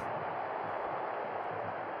wants her.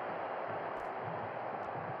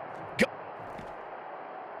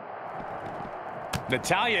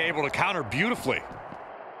 Natalya able to counter beautifully.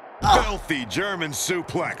 Filthy German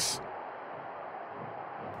suplex.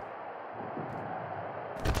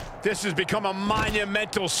 This has become a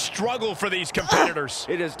monumental struggle for these competitors.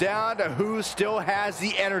 It is down to who still has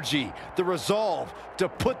the energy, the resolve to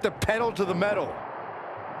put the pedal to the metal.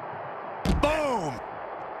 Boom!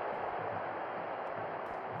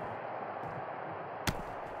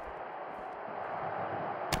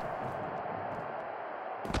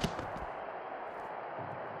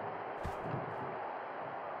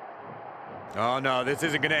 Oh no, this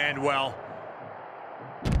isn't gonna end well.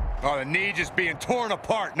 Oh, the knee just being torn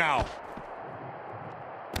apart now.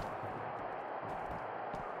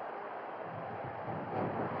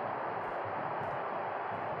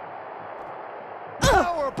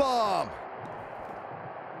 Powerbomb!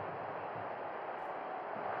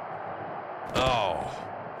 Oh.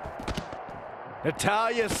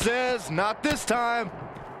 Natalya says, not this time.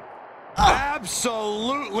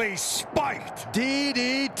 Absolutely spiked.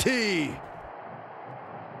 DDT.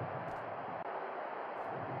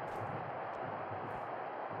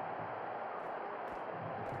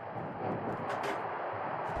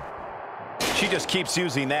 just keeps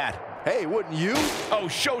using that. Hey, wouldn't you? Oh,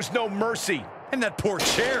 shows no mercy. And that poor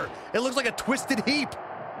chair. It looks like a twisted heap.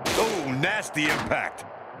 Oh, nasty impact.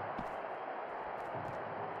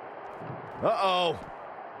 Uh-oh.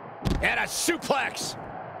 And a suplex.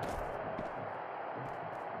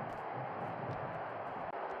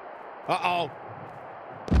 Uh-oh.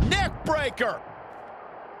 Neck breaker.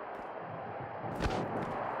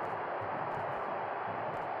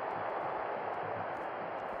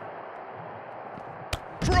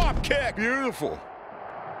 Drop kick. Beautiful.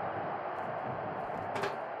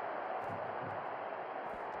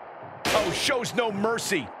 Oh, shows no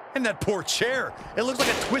mercy. And that poor chair. It looks like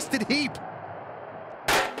a twisted heap.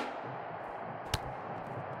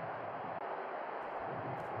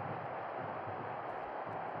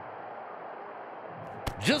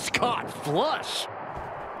 Just caught flush.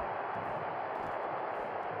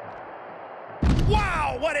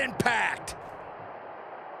 Wow, what impact!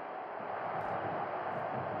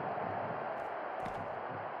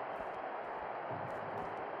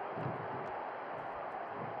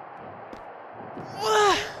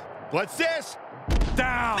 What's this?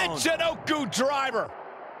 Down. The Chinoku driver.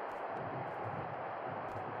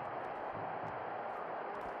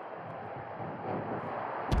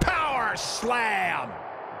 Power slam.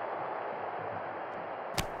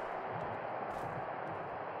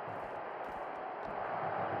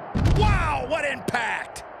 Wow, what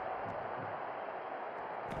impact!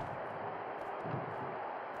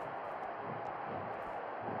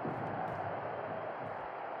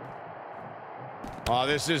 Oh,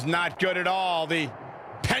 this is not good at all. The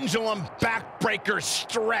pendulum backbreaker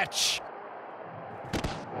stretch.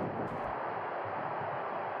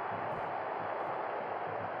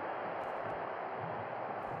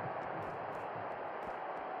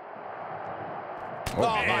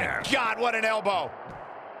 Oh, my God, what an elbow.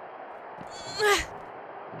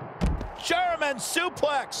 German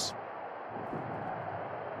suplex.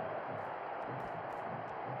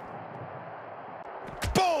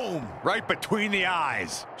 Boom! Right between the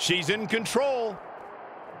eyes. She's in control.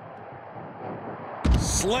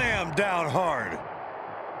 Slam down hard.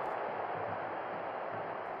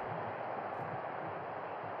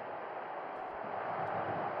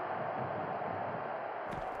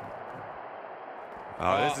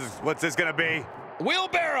 What's this gonna be?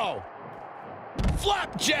 Wheelbarrow.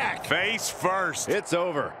 Flapjack. Face first. It's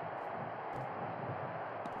over.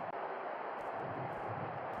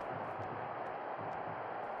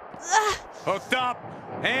 Hooked up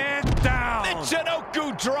and down. The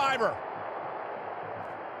Chinoku driver.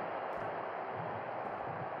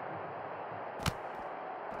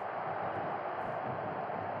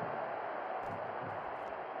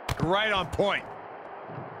 Right on point.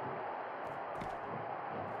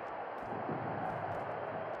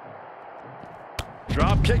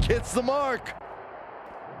 Drop kick hits the mark.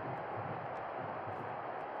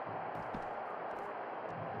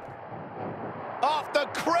 Off the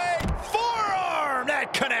crate. Forearm.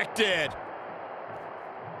 That connected.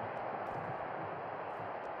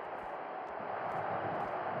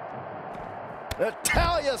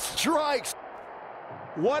 Natalya strikes.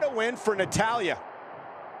 What a win for Natalya.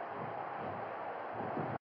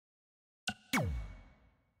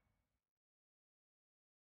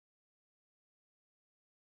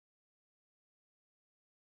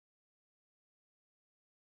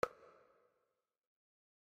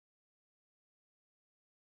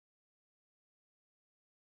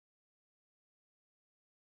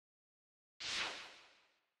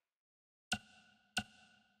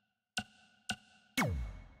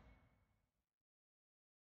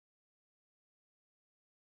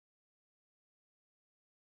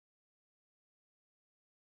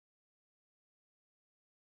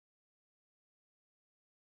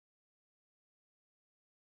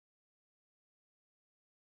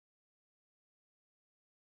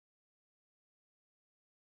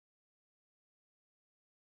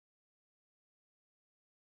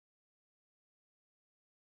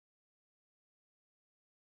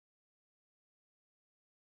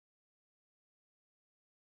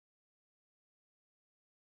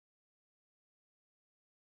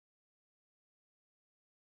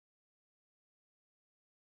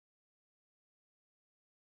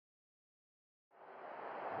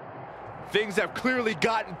 Things have clearly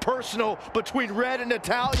gotten personal between Red and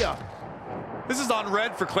Natalya. This is on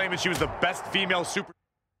Red for claiming she was the best female super.